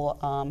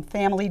local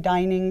family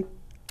dining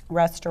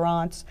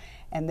restaurants.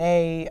 And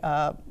they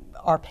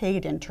are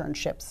paid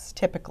internships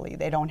typically.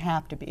 They don't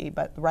have to be,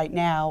 but right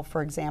now,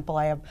 for example,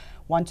 I have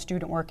one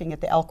student working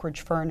at the Elkridge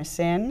Furnace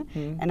Inn,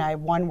 and I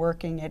have one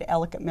working at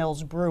Ellicott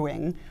Mills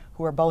Brewing,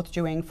 who are both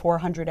doing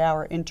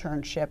 400-hour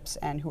internships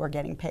and who are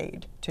getting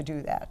paid to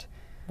do that.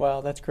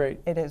 Wow, that's great.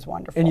 It is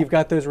wonderful. And you've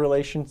got those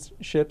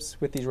relationships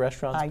with these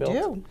restaurants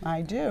built?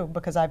 I do,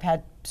 because I've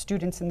had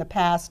students in the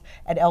past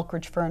at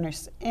Elkridge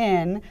Furnace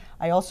Inn.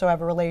 I also have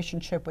a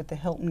relationship with the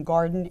Hilton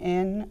Garden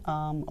Inn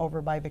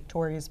over by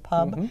Victoria's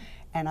Pub,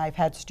 and I've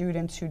had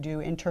students who do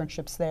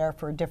internships there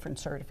for a different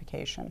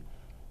certification.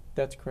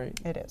 That's great.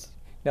 It is.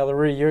 Now,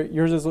 Laurie,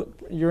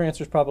 your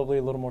answer is probably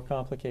a little more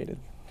complicated.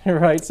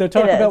 Right, so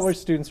talk about what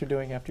students are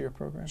doing after your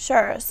program.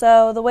 Sure,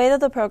 so the way that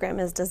the program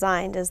is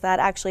designed is that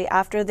actually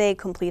after they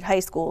complete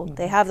high school,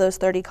 they have those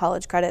 30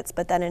 college credits,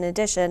 but then in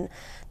addition,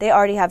 they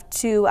already have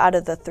 2 out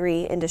of the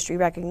 3 industry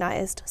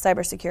recognized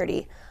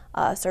cybersecurity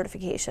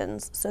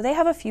certifications. So they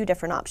have a few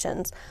different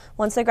options.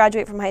 Once they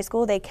graduate from high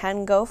school, they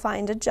can go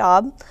find a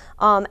job,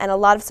 and a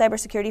lot of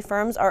cybersecurity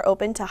firms are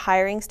open to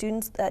hiring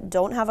students that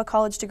don't have a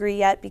college degree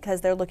yet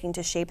because they're looking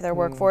to shape their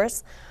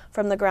workforce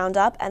from the ground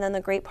up. And then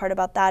the great part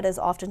about that is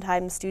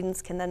oftentimes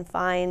students can then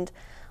find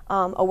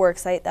a work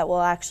site that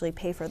will actually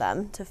pay for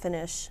them to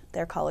finish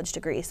their college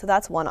degree. So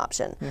that's one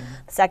option.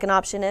 The second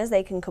option is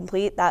they can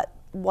complete that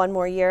 1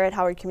 more year at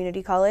Howard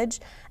Community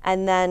College,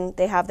 and then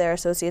they have their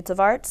Associates of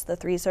Arts, the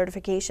 3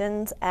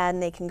 certifications,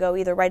 and they can go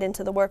either right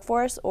into the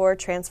workforce or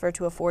transfer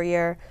to a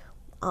 4-year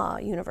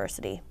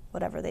university,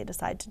 whatever they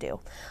decide to do.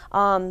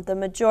 The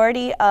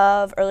majority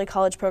of early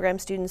college program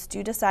students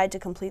do decide to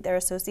complete their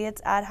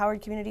associates at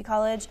Howard Community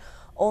College,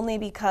 only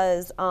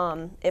because,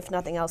 if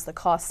nothing else, the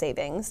cost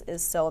savings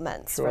is so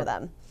immense for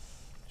them.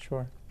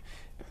 Sure.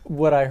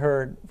 What I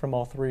heard from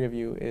all 3 of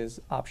you is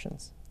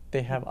options.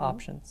 They have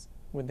options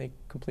when they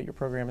complete your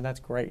program, and that's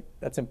great.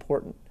 That's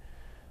important.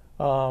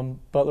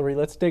 But Laurie,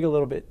 let's dig a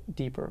little bit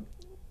deeper.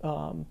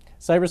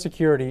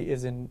 Cybersecurity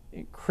is an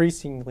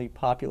increasingly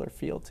popular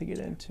field to get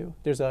into.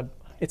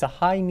 It's a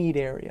high need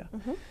area.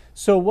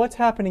 So what's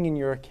happening in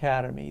your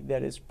academy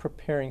that is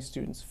preparing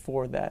students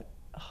for that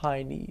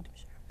high need?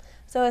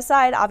 So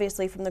aside,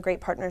 obviously, from the great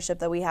partnership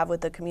that we have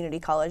with the community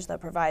college that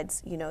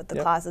provides, the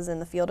classes in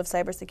the field of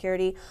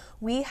cybersecurity,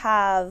 we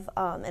have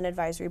an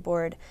advisory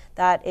board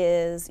that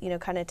is,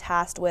 kind of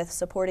tasked with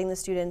supporting the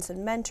students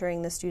and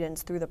mentoring the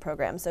students through the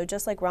program. So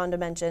just like Rhonda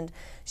mentioned,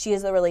 she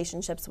has the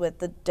relationships with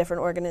the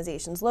different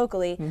organizations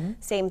locally.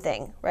 Same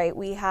thing, right?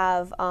 We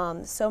have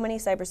so many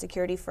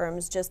cybersecurity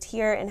firms just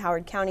here in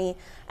Howard County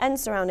and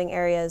surrounding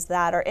areas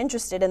that are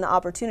interested in the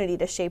opportunity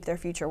to shape their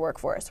future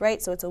workforce,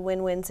 right? So it's a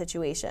win-win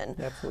situation.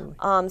 Absolutely.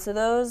 So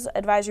those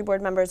advisory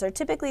board members are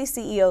typically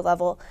CEO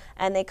level,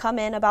 and they come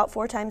in about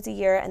 4 times a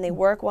year and they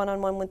work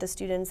one-on-one with the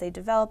students. They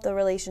develop the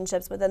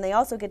relationships, but then they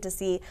also get to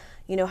see,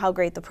 how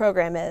great the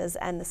program is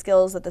and the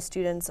skills that the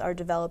students are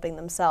developing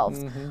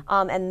themselves.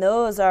 And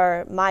those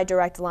are my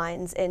direct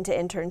lines into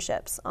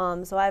internships.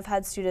 So I've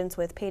had students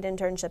with paid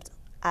internships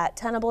at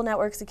Tenable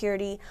Network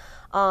Security,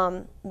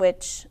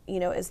 which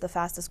is the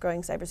fastest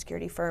growing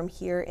cybersecurity firm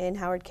here in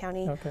Howard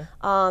County,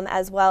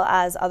 as well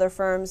as other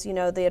firms.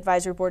 The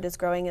advisory board is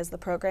growing as the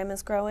program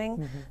is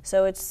growing.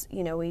 So it's,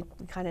 we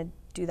kind of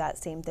do that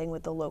same thing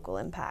with the local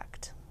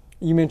impact.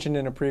 You mentioned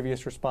in a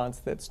previous response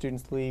that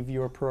students leave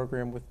your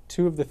program with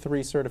 2 of the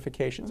 3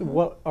 certifications.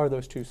 What are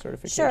those 2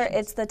 certifications? Sure,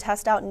 it's the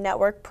Test Out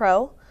Network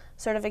Pro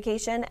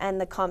certification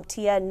and the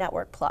CompTIA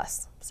Network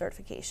Plus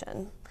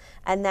certification.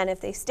 And then if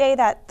they stay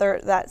that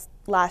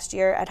last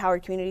year at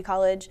Howard Community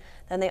College,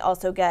 then they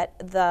also get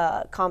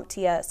the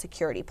CompTIA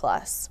Security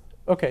Plus.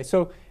 Okay,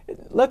 so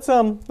let's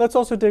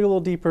also dig a little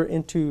deeper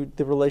into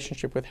the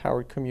relationship with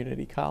Howard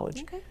Community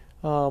College.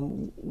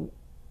 Okay.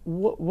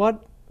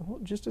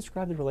 Just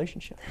describe the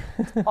relationship.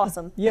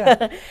 Awesome.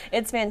 Yeah.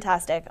 It's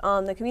fantastic.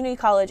 The community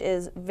college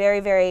is very,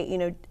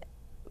 very,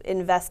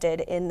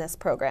 invested in this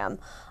program.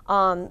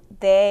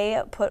 They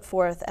put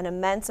forth an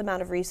immense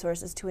amount of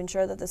resources to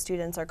ensure that the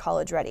students are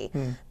college ready.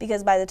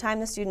 Because by the time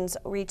the students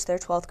reach their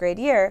 12th grade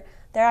year,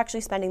 they're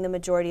actually spending the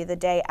majority of the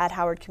day at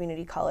Howard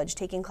Community College,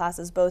 taking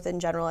classes both in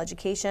general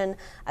education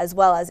as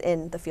well as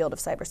in the field of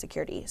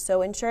cybersecurity.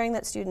 So ensuring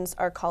that students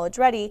are college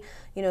ready,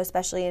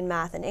 especially in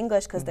math and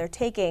English, because they're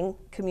taking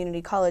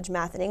community college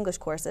math and English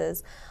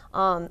courses,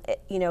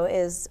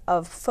 is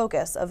of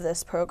focus of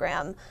this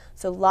program.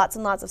 So lots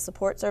and lots of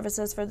support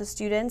services for the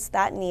students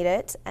that need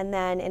it. And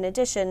then in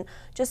addition,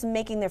 just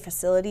making their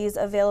facilities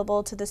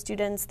available to the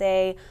students.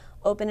 They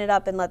open it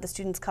up and let the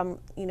students come,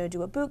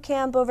 do a boot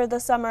camp over the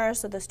summer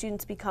so the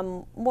students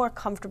become more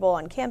comfortable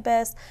on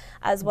campus,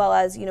 as well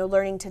as,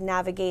 learning to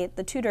navigate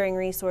the tutoring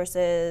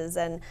resources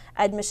and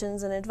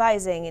admissions and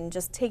advising and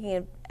just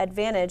taking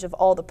advantage of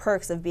all the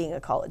perks of being a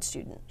college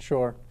student.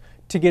 Sure.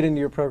 To get into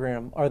your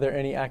program, are there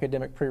any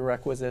academic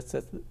prerequisites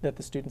that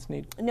the students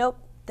need? Nope.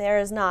 There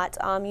is not.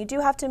 You do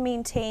have to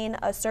maintain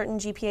a certain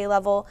GPA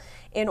level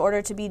in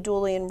order to be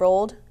dually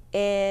enrolled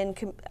in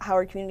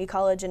Howard Community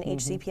College and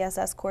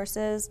HCPSS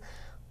courses,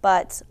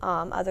 but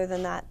other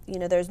than that,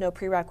 there's no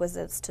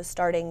prerequisites to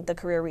starting the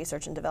career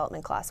research and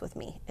development class with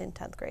me in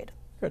 10th grade.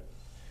 Good.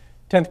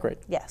 10th grade?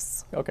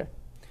 Yes. Okay.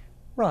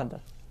 Rhonda?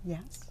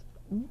 Yes.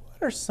 What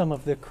are some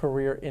of the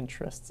career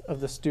interests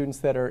of the students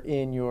that are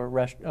in your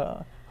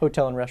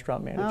hotel and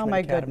restaurant management Oh my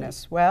academy?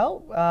 goodness.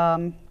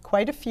 Well,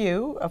 quite a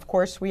few. Of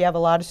course, we have a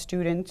lot of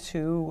students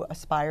who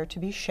aspire to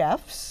be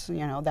chefs.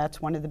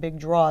 That's one of the big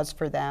draws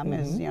for them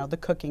is, the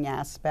cooking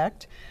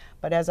aspect.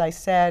 But as I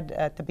said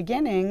at the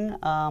beginning,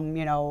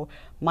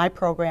 my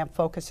program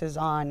focuses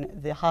on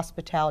the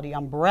hospitality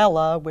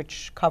umbrella,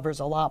 which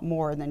covers a lot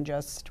more than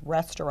just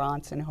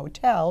restaurants and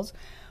hotels.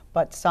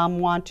 But some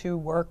want to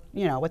work,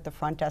 at the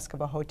front desk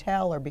of a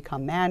hotel or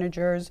become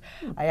managers.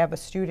 I have a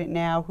student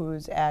now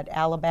who's at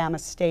Alabama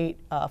State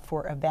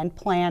for event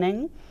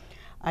planning.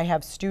 I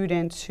have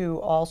students who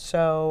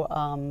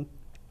also,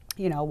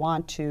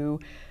 want to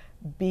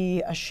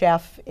be a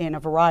chef in a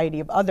variety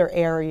of other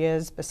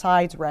areas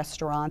besides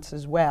restaurants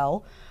as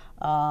well.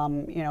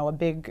 A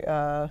big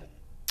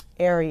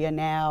area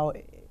now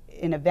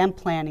in event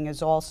planning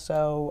is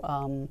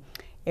also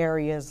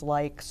areas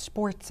like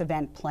sports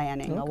event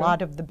planning. A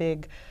lot of the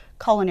big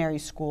culinary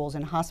schools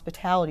and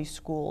hospitality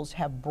schools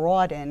have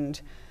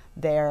broadened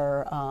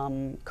their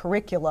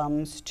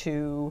curriculums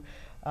to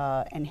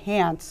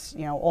enhance,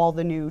 all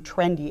the new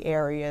trendy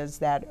areas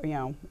that,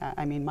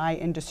 my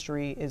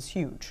industry is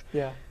huge.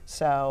 Yeah.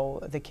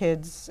 So the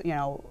kids,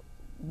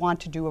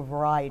 want to do a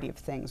variety of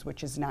things,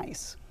 which is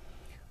nice.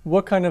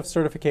 What kind of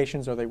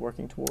certifications are they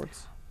working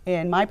towards?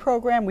 In my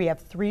program, we have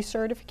 3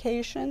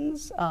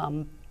 certifications.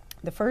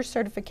 The first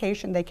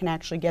certification, they can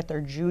actually get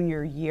their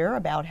junior year,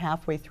 about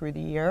halfway through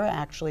the year.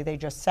 Actually, they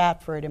just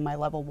sat for it in my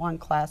level 1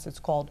 class. It's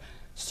called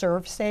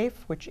ServSafe,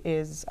 which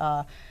is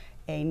a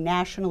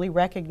nationally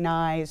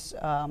recognized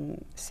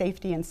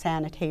safety and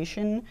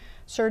sanitation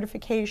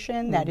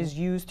certification that is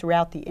used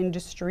throughout the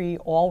industry.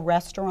 All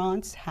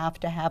restaurants have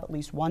to have at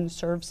least one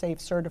ServSafe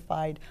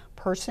certified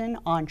person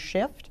on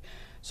shift.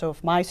 So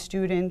if my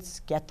students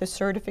get the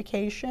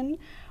certification,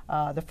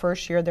 the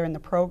first year they're in the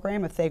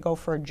program, if they go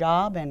for a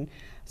job and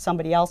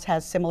somebody else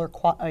has similar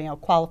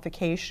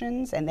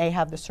qualifications and they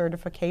have the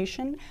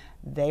certification,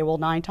 they will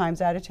 9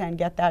 times out of 10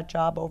 get that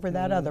job over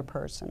that other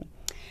person.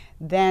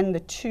 Then the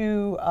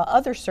two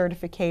other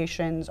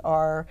certifications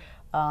are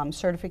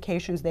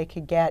certifications they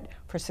could get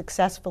for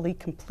successfully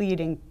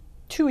completing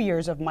 2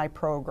 years of my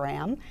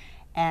program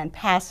and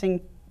passing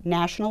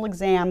national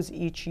exams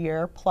each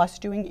year, plus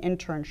doing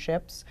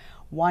internships.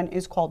 One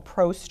is called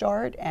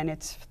ProStart, and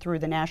it's through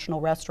the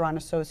National Restaurant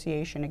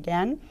Association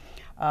again,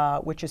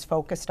 which is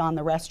focused on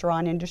the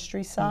restaurant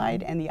industry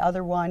side, and the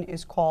other one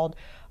is called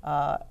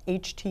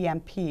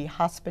HTMP,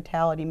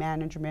 Hospitality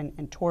Management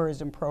and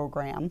Tourism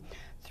Program,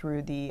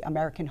 through the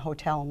American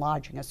Hotel and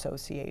Lodging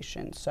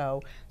Association.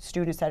 So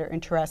students that are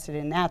interested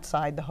in that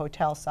side, the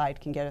hotel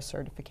side, can get a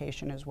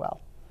certification as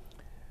well.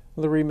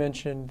 Loree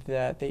mentioned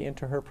that they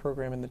enter her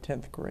program in the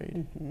 10th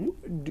grade.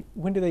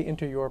 When do they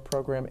enter your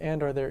program,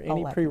 and are there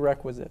any 11th.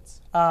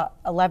 prerequisites?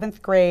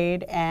 11th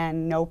grade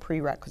and no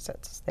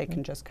prerequisites. They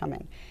can just come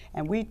in.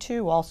 And we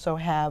too also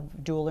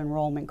have dual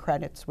enrollment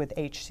credits with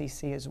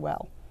HCC as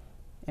well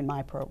in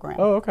my program.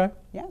 Oh, okay.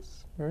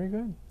 Yes. Very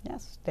good.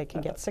 Yes, they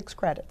can get 6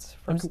 credits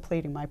for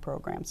completing my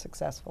program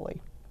successfully.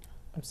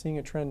 I'm seeing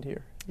a trend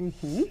here.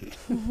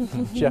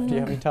 Jeff, do you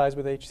have any ties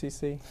with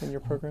HCC in your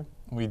program?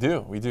 We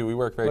do. We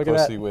work very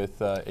closely with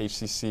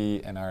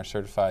HCC and our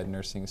Certified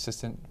Nursing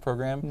Assistant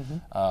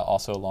program,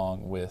 also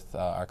along with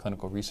our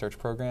Clinical Research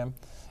program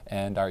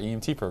and our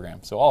EMT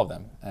program, so all of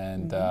them.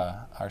 And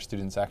our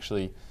students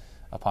actually,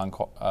 upon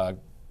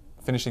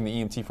finishing the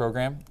EMT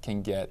program,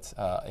 can get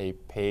a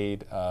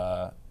paid,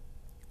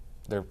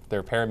 their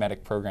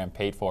paramedic program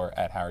paid for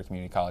at Howard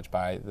Community College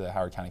by the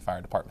Howard County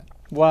Fire Department.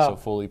 Wow. So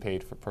fully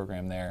paid for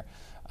program there.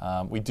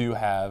 We do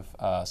have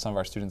some of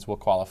our students will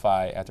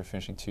qualify after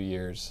finishing 2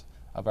 years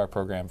of our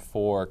program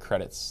for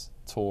credits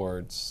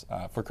towards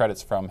for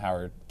credits from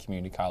Howard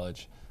Community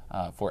College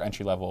for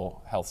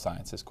entry-level health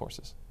sciences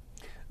courses.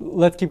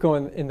 Let's keep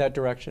going in that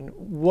direction.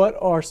 What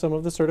are some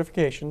of the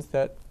certifications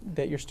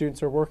that your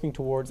students are working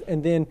towards,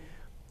 and then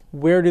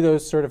where do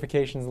those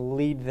certifications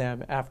lead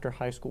them after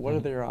high school? What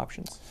are their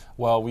options?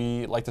 Well,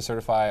 we like to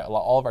certify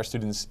all of our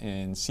students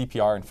in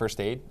CPR and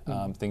first aid,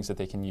 things that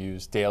they can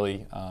use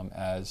daily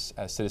as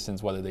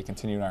citizens, whether they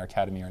continue in our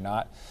academy or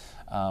not.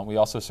 We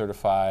also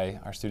certify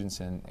our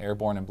students in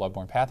airborne and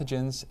bloodborne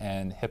pathogens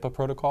and HIPAA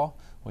protocol,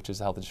 which is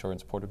the Health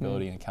Insurance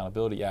Portability and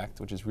Accountability Act,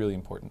 which is really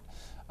important.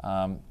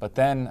 But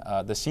then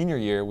the senior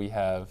year, we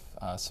have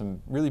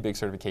some really big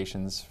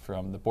certifications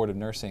from the Board of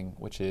Nursing,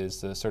 which is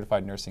the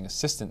Certified Nursing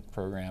Assistant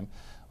program,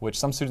 which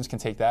some students can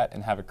take that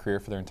and have a career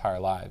for their entire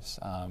lives,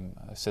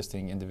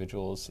 assisting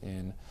individuals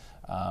in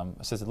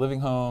assisted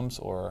living homes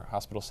or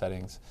hospital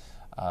settings.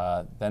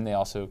 Then they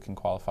also can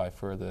qualify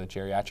for the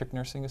Geriatric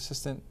Nursing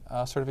Assistant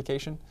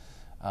certification.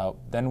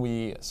 Then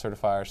we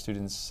certify our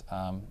students,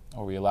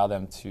 or we allow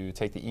them to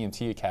take the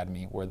EMT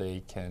Academy, where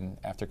they can,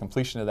 after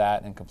completion of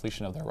that and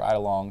completion of their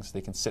ride-alongs,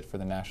 they can sit for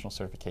the national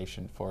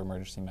certification for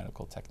Emergency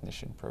Medical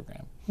Technician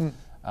program.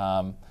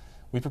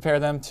 We prepare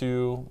them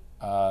to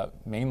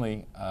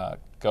mainly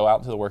go out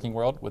into the working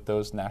world with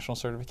those national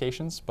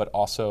certifications, but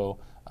also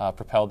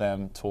propel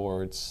them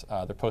towards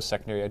their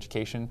post-secondary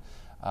education,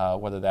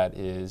 whether that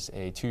is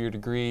a 2-year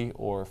degree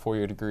or a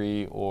 4-year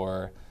degree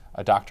or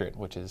a doctorate,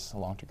 which is a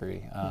long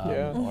degree,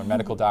 or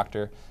medical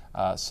doctor.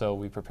 So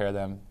we prepare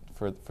them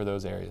for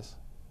those areas.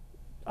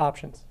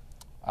 Options.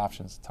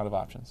 Options, ton of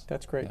options.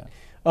 That's great. Yeah.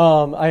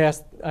 I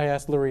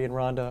asked Loree and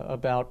Rhonda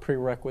about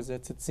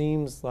prerequisites. It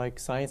seems like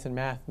science and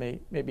math may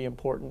be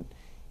important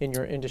in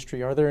your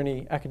industry. Are there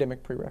any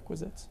academic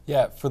prerequisites?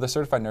 Yeah, for the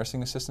Certified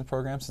Nursing Assistant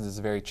program, since it's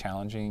a very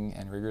challenging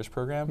and rigorous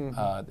program,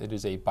 it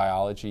is a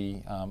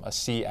biology, a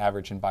C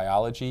average in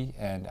biology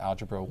and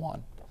Algebra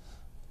 1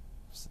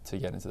 to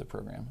get into the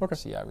program.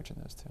 C average in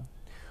those two.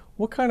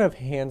 What kind of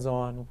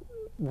hands-on,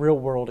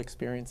 real-world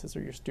experiences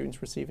are your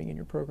students receiving in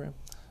your program?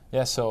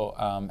 Yeah, so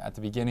at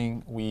the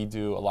beginning, we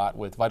do a lot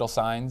with vital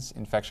signs,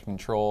 infection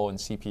control, and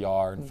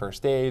CPR and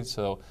first aid.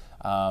 So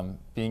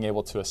being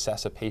able to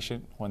assess a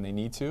patient when they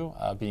need to,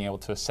 being able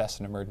to assess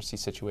an emergency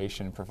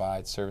situation and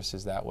provide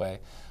services that way.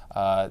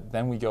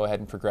 Then we go ahead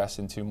and progress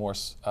into more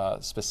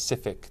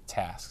specific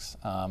tasks.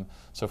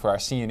 So for our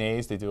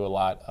CNAs, they do a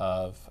lot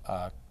of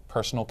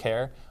personal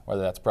care,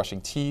 whether that's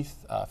brushing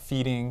teeth,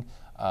 feeding,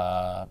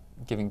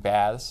 giving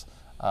baths,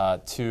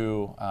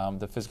 to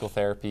the physical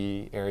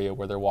therapy area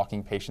where they're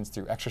walking patients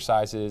through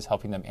exercises,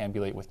 helping them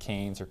ambulate with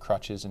canes or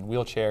crutches and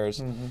wheelchairs.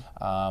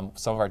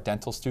 Some of our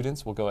dental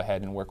students will go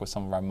ahead and work with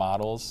some of our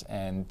models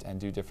and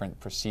do different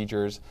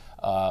procedures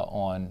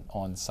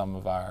on some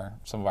of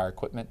our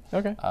equipment.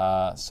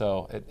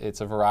 So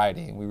it's a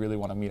variety, and we really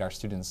want to meet our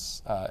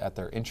students at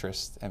their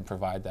interests and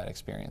provide that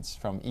experience,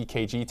 from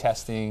EKG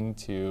testing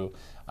to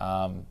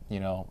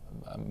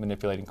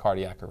manipulating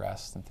cardiac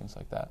arrest and things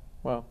like that.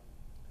 Wow,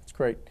 that's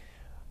great.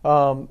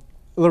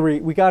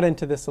 Loree, we got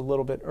into this a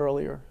little bit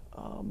earlier,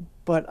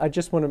 but I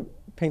just want to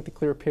paint the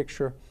clear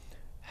picture.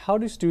 How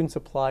do students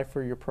apply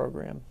for your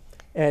program?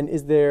 And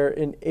is there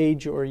an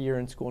age or year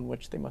in school in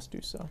which they must do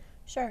so?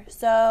 Sure.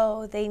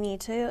 So they need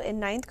to in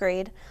 9th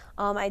grade.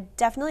 I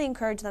definitely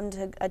encourage them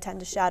to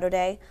attend a shadow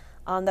day.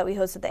 that we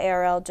host at the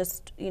ARL,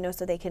 just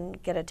so they can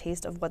get a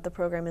taste of what the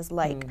program is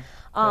like.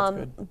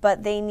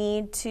 But they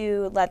need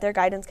to let their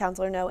guidance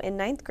counselor know in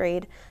 9th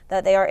grade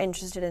that they are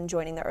interested in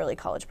joining the early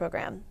college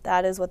program.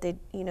 That is what they,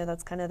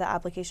 that's kind of the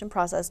application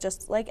process,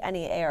 just like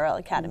any ARL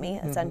academy,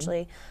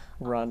 essentially.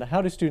 Rhonda,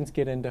 how do students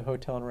get into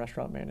hotel and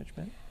restaurant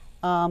management?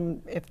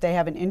 If they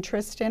have an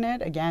interest in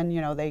it, again,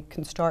 they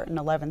can start in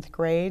 11th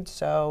grade.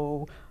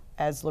 So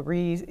as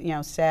Larry,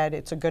 said,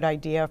 it's a good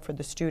idea for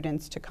the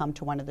students to come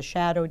to one of the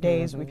shadow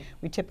days.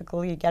 We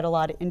typically get a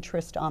lot of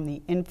interest on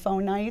the info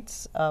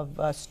nights of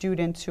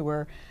students who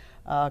are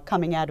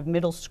coming out of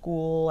middle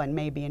school and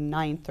maybe in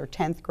 9th or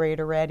 10th grade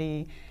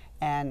already.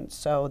 And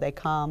so they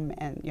come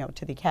and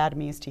to the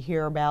academies to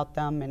hear about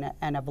them.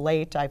 And of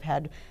late, I've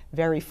had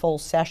very full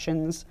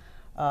sessions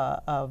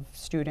of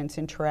students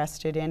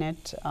interested in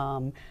it.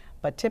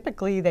 But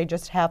typically, they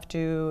just have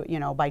to,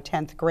 by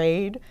 10th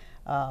grade,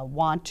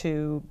 want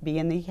to be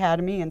in the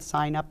academy and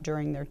sign up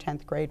during their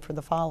 10th grade for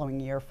the following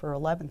year for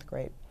 11th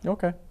grade.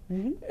 Okay.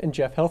 And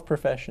Jeff, health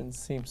professions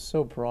seems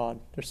so broad.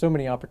 There's so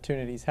many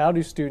opportunities. How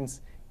do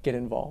students get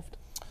involved?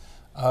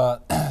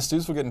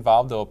 Students will get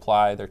involved. They'll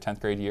apply their 10th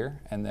grade year,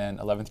 and then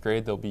 11th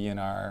grade they'll be in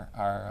our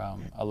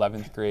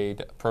 11th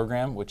grade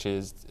program, which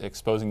is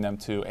exposing them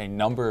to a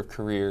number of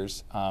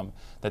careers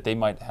that they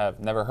might have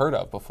never heard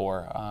of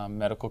before,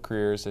 medical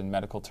careers and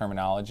medical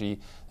terminology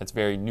that's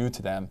very new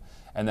to them.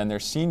 And then their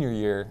senior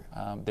year,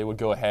 they would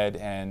go ahead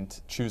and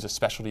choose a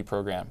specialty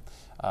program.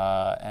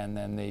 And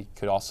then they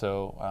could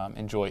also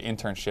enjoy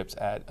internships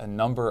at a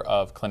number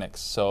of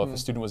clinics. So if a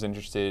student was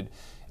interested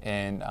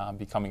in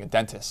becoming a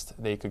dentist,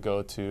 they could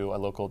go to a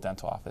local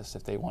dental office.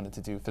 If they wanted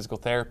to do physical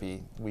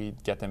therapy,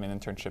 we'd get them an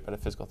internship at a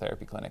physical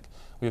therapy clinic.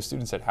 We have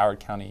students at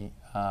Howard County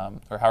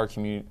or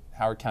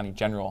Howard County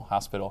General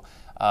Hospital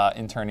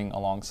interning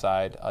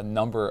alongside a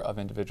number of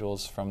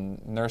individuals, from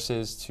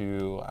nurses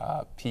to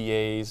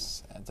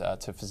PAs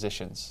and, to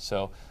physicians.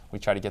 So we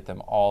try to get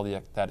them all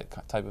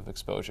that type of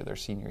exposure their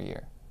senior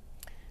year.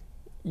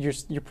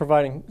 You're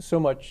providing so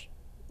much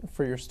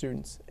for your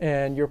students,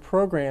 and your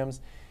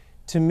programs,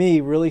 to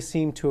me, really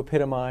seem to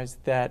epitomize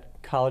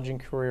that college and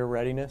career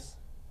readiness,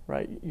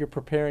 right? You're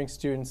preparing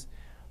students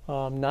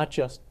not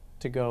just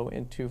to go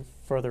into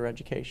further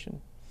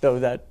education, though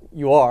that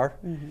you are,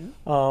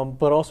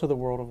 but also the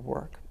world of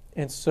work.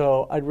 And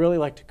so I'd really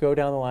like to go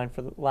down the line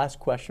for the last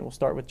question. We'll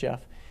start with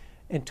Jeff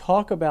and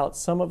talk about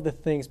some of the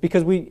things,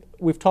 because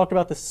we've talked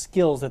about the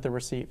skills that they're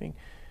receiving,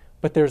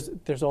 but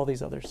there's all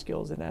these other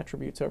skills and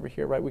attributes over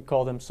here, right? We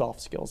call them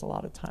soft skills a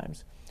lot of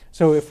times.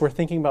 So if we're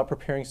thinking about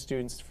preparing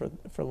students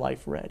for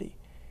life ready,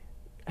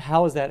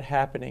 how is that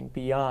happening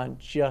beyond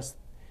just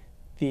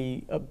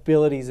the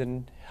abilities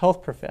in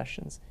health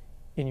professions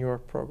in your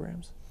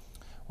programs?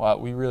 Well,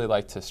 we really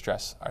like to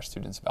stress our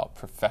students about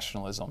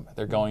professionalism.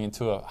 They're going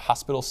into a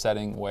hospital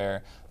setting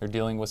where they're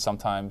dealing with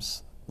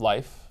sometimes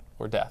life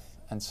or death,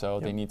 and so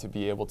they need to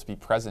be able to be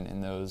present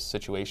in those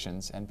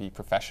situations and be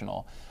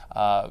professional,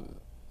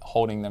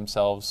 holding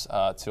themselves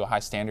to a high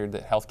standard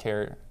that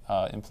healthcare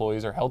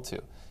employees are held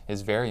to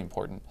is very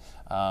important.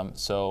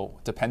 So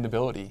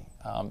dependability.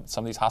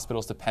 Some of these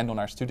hospitals depend on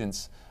our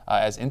students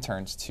as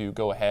interns to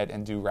go ahead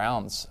and do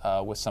rounds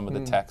with some of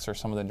the techs or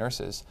some of the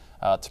nurses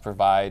to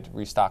provide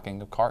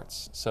restocking of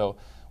carts. So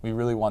we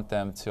really want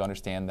them to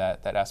understand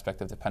that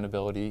aspect of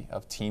dependability,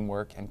 of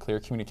teamwork and clear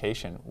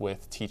communication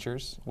with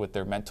teachers, with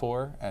their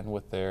mentor, and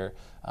with their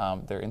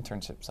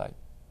internship site.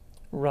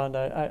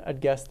 Rhonda, I'd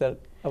guess that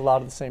a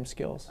lot of the same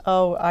skills.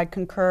 Oh, I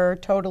concur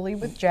totally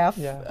with Jeff.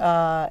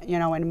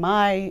 In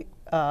my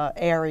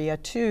area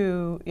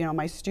too,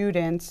 my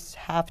students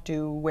have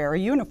to wear a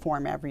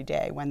uniform every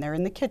day when they're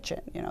in the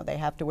kitchen. They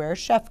have to wear a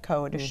chef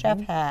coat, a chef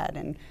hat,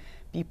 and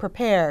be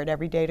prepared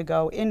every day to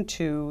go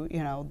into,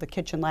 the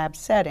kitchen lab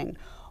setting.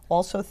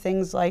 Also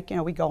things like,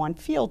 we go on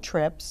field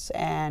trips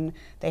and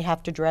they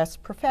have to dress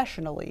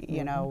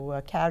professionally,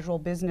 casual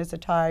business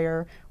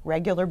attire,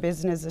 regular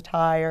business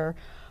attire.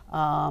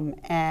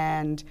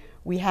 And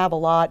we have a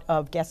lot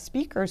of guest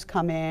speakers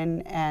come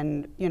in,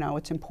 and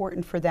it's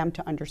important for them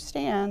to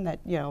understand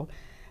that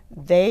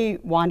they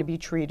want to be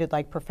treated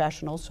like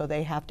professionals, so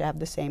they have to have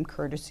the same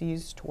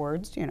courtesies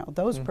towards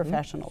those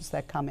professionals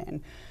that come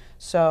in.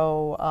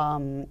 So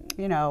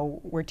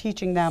we're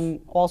teaching them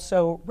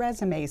also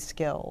resume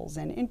skills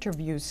and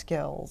interview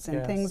skills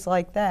and things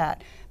like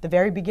that. The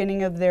very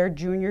beginning of their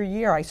junior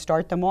year, I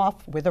start them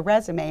off with a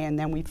resume, and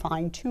then we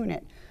fine-tune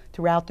it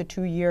throughout the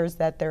 2 years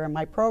that they're in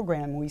my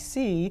program. We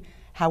see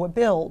how it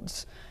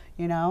builds,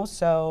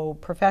 so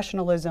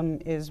professionalism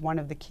is one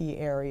of the key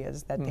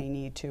areas that they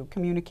need to.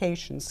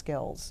 Communication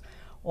skills,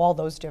 all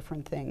those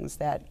different things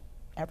that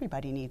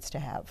everybody needs to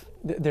have.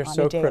 They're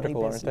so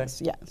critical, aren't they?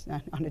 Yes,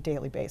 on a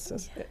daily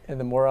basis. And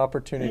the more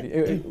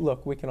opportunity,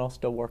 look, we can all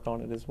still work on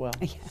it as well.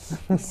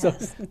 So,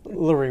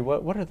 Larry,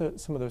 what are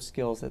some of those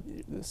skills that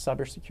the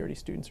cybersecurity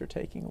students are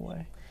taking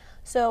away?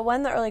 So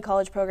when the early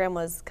college program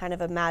was kind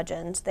of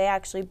imagined, they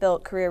actually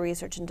built Career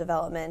Research and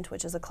Development,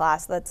 which is a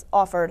class that's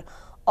offered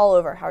all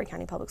over Howard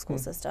County Public School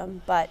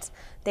System, but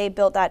they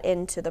built that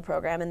into the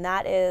program, and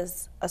that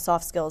is a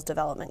soft skills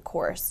development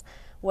course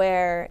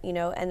where,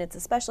 and it's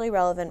especially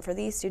relevant for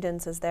these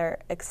students as they're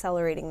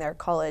accelerating their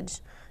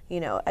college,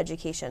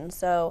 education.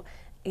 So,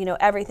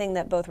 everything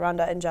that both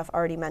Rhonda and Jeff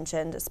already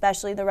mentioned,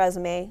 especially the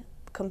resume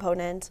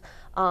component.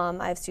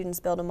 I have students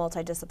build a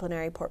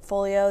multidisciplinary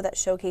portfolio that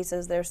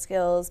showcases their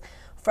skills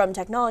from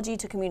technology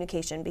to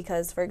communication,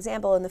 because, for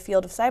example, in the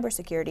field of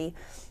cybersecurity,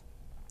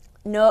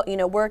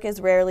 work is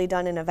rarely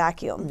done in a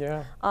vacuum.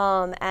 Yeah.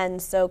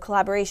 And so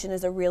collaboration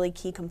is a really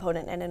key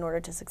component, and in order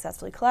to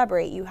successfully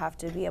collaborate, you have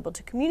to be able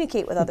to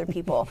communicate with other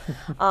people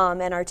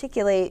and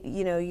articulate,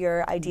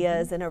 your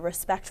ideas in a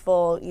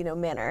respectful,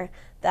 manner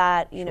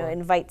that,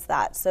 invites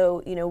that.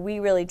 So, we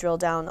really drill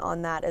down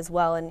on that as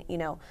well. And,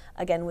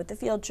 again, with the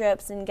field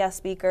trips and guest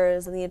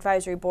speakers and the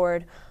advisory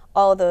board,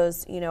 all of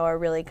those, are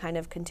really kind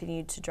of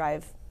continued to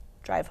drive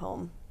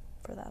home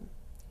for them.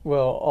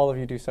 Well, all of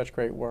you do such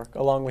great work,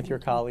 along with your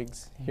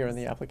colleagues here in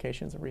the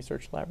Applications and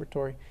Research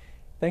Laboratory.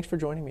 Thanks for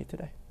joining me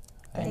today.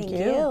 Thank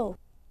you.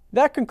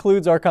 That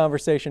concludes our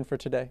conversation for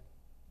today.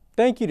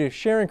 Thank you to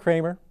Sharon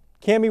Kramer,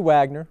 Cammie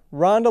Wagner,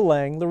 Rhonda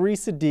Lang,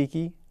 Larissa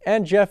Dickey,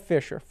 and Jeff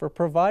Fisher for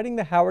providing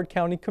the Howard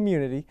County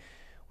community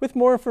with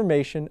more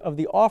information of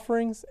the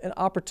offerings and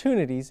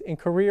opportunities in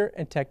career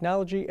and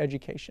technology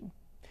education.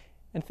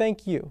 And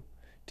thank you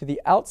to the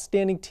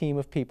outstanding team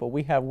of people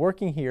we have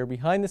working here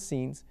behind the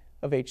scenes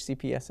of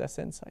HCPSS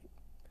Insight.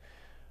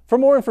 For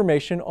more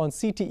information on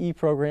CTE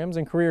programs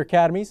and career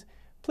academies,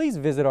 please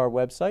visit our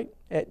website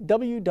at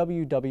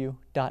www.hcpss.org.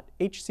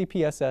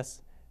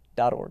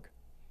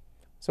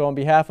 So on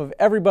behalf of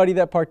everybody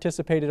that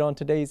participated on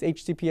today's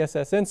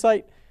HCPSS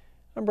Insight,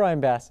 I'm Brian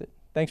Bassett.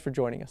 Thanks for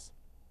joining us.